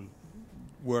wonderful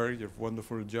work, your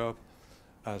wonderful job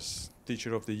as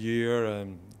Teacher of the Year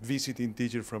and visiting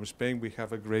teacher from Spain. We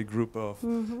have a great group of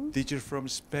teachers from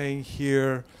Spain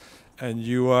here, and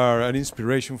you are an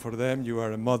inspiration for them. You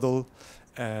are a model,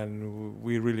 and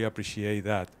we really appreciate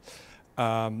that.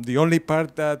 The only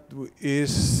part that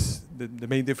is the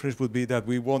main difference would be that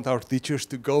we want our teachers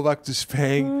to go back to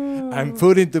Spain and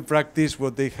put into practice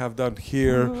what they have done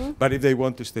here. But if they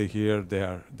want to stay here,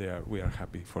 we are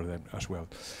happy for them as well.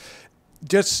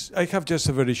 I have just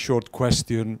a very short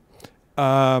question,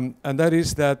 and that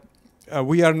is that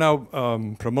we are now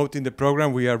promoting the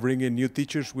program. We are bringing new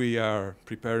teachers. We are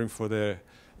preparing for the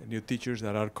new teachers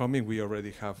that are coming. We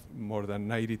already have more than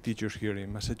 90 teachers here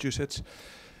in Massachusetts.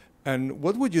 And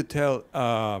what would you tell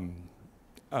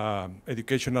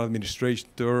educational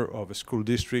administrator of a school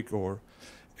district or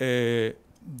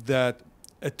that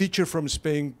a teacher from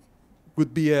Spain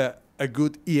would be a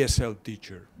good ESL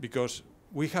teacher? Because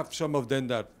we have some of them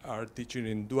that are teaching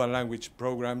in dual language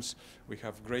programs. We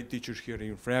have great teachers here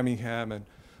in Framingham and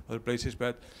other places,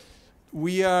 but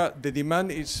the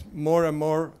demand is more and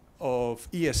more of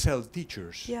ESL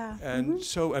teachers. Yeah. And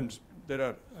and there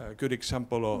are a good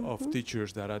example of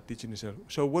teachers that are teaching ESL.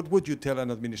 So what would you tell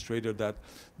an administrator that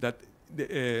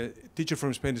the teacher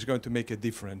from Spain is going to make a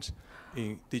difference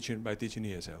in by teaching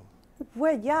ESL?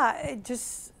 Well, yeah, it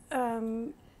just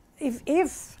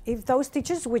if those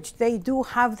teachers, which they do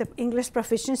have the English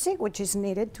proficiency, which is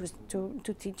needed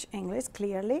to teach English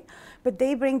clearly, but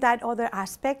they bring that other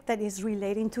aspect that is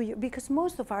relating to you, because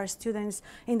most of our students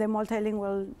in the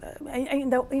multilingual,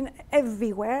 in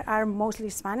everywhere are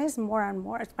mostly Spanish, more and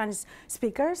more Spanish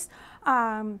speakers.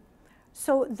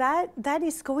 So that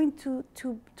is going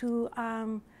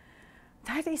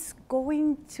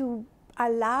to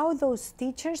allow those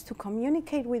teachers to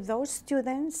communicate with those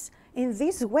students in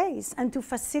these ways and to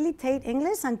facilitate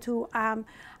English and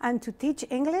to teach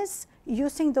English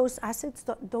using those assets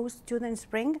that those students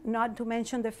bring, not to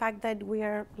mention the fact that we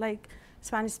are like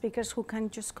Spanish speakers who can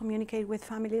just communicate with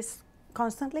families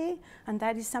constantly, and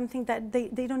that is something that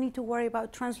they don't need to worry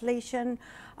about translation,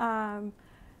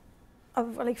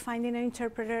 of like finding an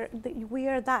interpreter. We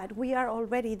are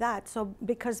already that. So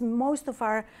because most of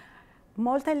our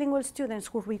multilingual students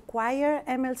who require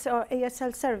MLC or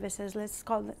ASL services, let's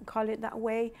call it that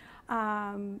way,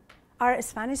 are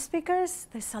Spanish speakers.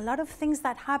 There's a lot of things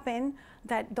that happen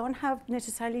that don't have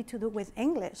necessarily to do with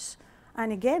English.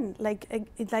 And again, like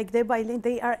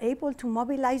they are able to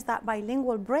mobilize that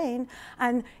bilingual brain,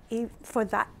 and for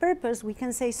that purpose, we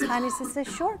can say Spanish is a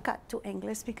shortcut to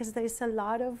English because there is a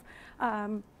lot of,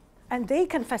 and they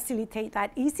can facilitate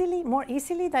that more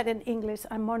easily than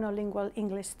a monolingual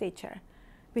English teacher,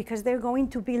 because they're going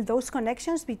to build those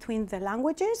connections between the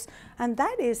languages, and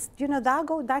that is,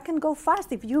 that can go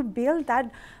fast if you build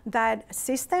that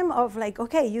system of like,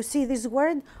 okay, you see this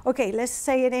word, okay, let's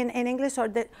say it in English, or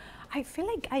that. I feel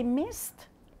like I missed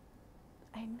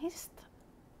I missed.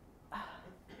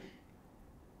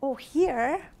 Oh,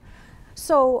 here.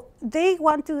 So they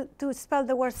want to spell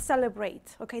the word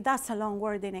celebrate. Okay, that's a long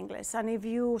word in English. And if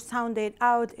you sound it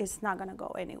out, it's not going to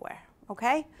go anywhere.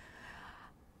 Okay?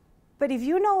 But if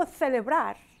you know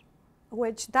celebrar,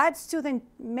 which that student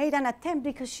made an attempt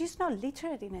because she's not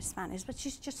literate in Spanish, but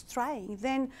she's just trying.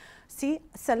 Then, see,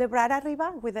 celebrar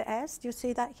arriba with the S. Do you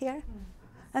see that here?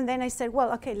 And then I said,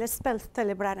 well, okay, let's spell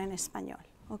celebrar in Espanol.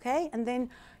 Okay? And then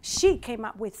she came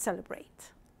up with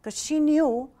celebrate because she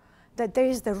knew that there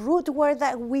is the root word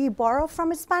that we borrow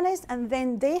from Spanish, and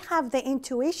then they have the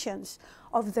intuitions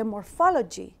of the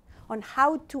morphology on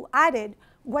how to add it,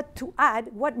 what to add,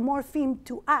 what morpheme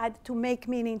to add to make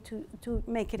meaning to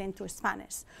make it into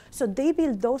Spanish. So they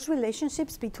build those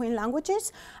relationships between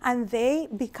languages, and they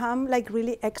become like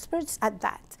really experts at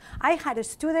that. I had a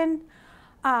student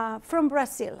from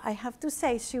Brazil. I have to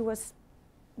say she was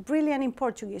brilliant in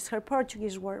Portuguese. Her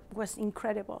Portuguese was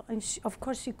incredible. And she, of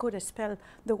course, she could spell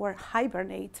the word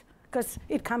hibernate because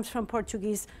it comes from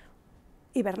Portuguese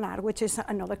hibernar, which is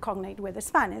another cognate with the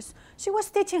Spanish. She was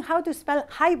teaching how to spell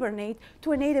hibernate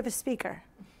to a native speaker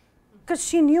because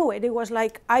she knew it. It was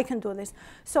like, I can do this.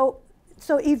 So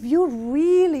if you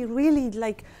really, really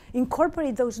like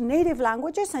incorporate those native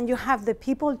languages and you have the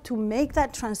people to make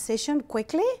that transition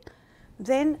quickly,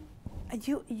 then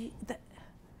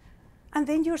and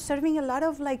then you're serving a lot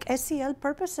of like SEL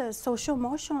purposes, social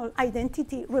emotional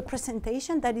identity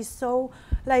representation that is so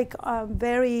like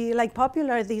very like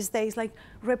popular these days, like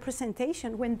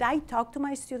representation. When I talk to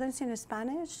my students in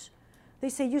Spanish, they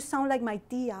say, you sound like my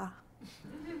tia.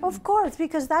 Of course,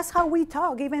 because that's how we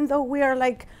talk. Even though we are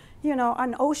like, you know,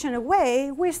 an ocean away,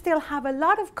 we still have a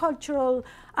lot of cultural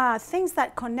things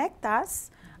that connect us.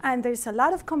 And there's a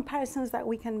lot of comparisons that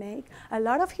we can make, a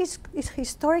lot of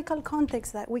historical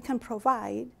context that we can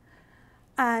provide,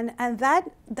 and that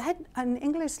an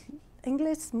English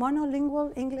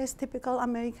monolingual English typical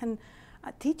American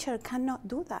teacher cannot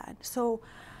do that. So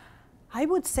I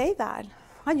would say that.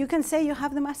 Well, you can say you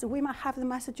have we might have the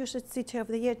Massachusetts Teacher of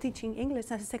the Year teaching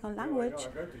English as a second language.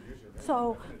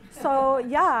 So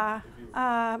yeah.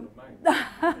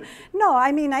 No,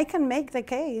 I mean I can make the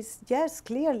case. Yes,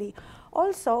 clearly.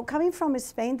 Also, coming from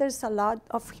Spain, there's a lot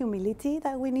of humility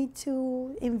that we need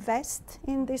to invest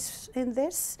in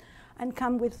this, and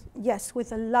come with, yes,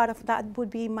 with a lot of, that would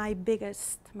be my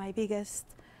biggest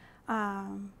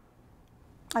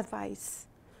advice.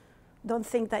 Don't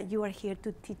think that you are here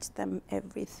to teach them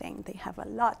everything. They have a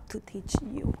lot to teach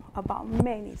you about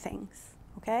many things,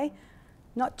 okay?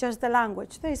 Not just the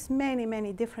language. There's many,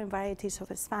 many different varieties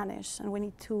of Spanish, and we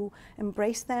need to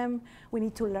embrace them. We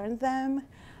need to learn them.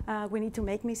 We need to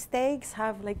make mistakes,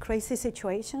 have like crazy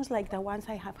situations like the ones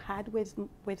I have had with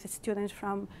students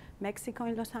from Mexico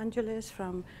in Los Angeles,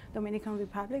 from Dominican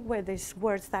Republic, where there's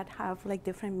words that have like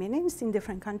different meanings in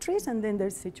different countries, and then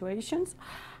there's situations.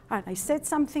 And I said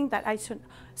something that I shouldn't.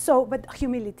 So, but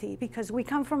humility, because we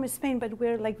come from Spain, but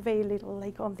we're like very little,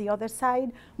 like on the other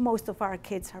side. Most of our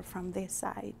kids are from this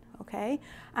side, okay?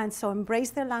 And so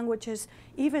embrace their languages,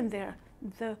 even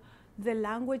the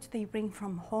language they bring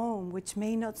from home, which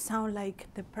may not sound like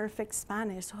the perfect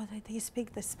Spanish. Oh, they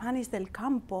speak the Spanish del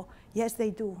campo. Yes, they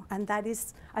do. And that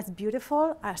is as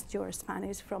beautiful as your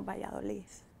Spanish from Valladolid.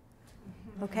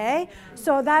 Okay?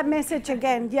 So that message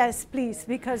again, yes, please,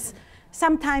 because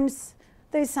sometimes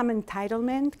there's some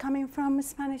entitlement coming from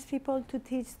Spanish people to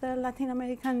teach the Latin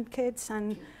American kids,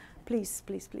 and please,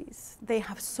 please, please. They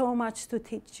have so much to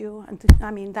teach you. And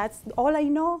I mean, that's all I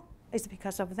know is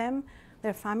because of them.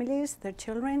 Their families, their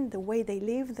children, the way they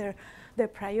live, their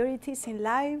priorities in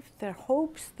life, their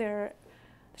hopes, their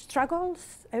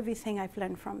struggles, everything I've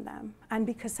learned from them. And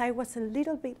because I was a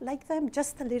little bit like them,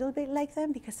 just a little bit like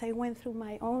them, because I went through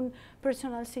my own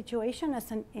personal situation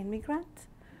as an immigrant,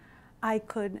 I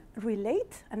could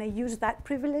relate, and I used that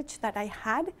privilege that I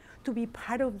had to be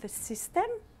part of the system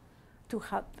to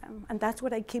help them. And that's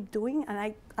what I keep doing,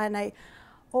 and I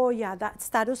oh yeah, that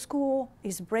status quo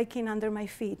is breaking under my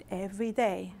feet every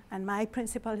day, and my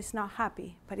principal is not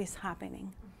happy, but it's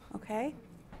happening, okay?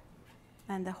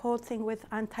 And the whole thing with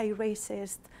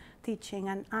anti-racist teaching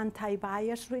and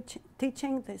anti-bias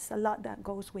teaching, there's a lot that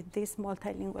goes with these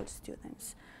multilingual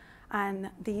students. And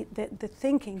the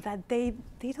thinking that they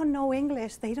don't know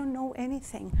English, they don't know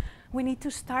anything. We need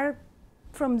to start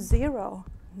from zero.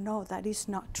 No, that is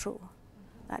not true.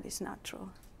 That is not true.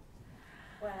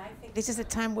 Well, I think this is a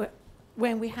time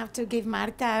when we have to give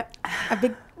Marta a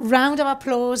big round of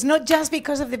applause, not just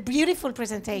because of the beautiful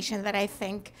presentation that I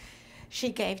think she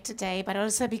gave today, but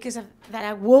also because of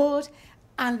that award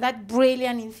and that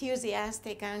brilliant,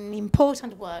 enthusiastic, and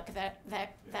important work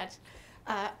that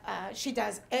she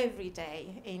does every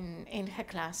day in her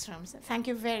classrooms. Thank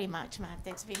you very much, Marta.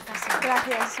 It's been fascinating.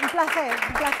 Gracias. Un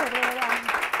placer, de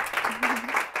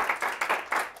verdad.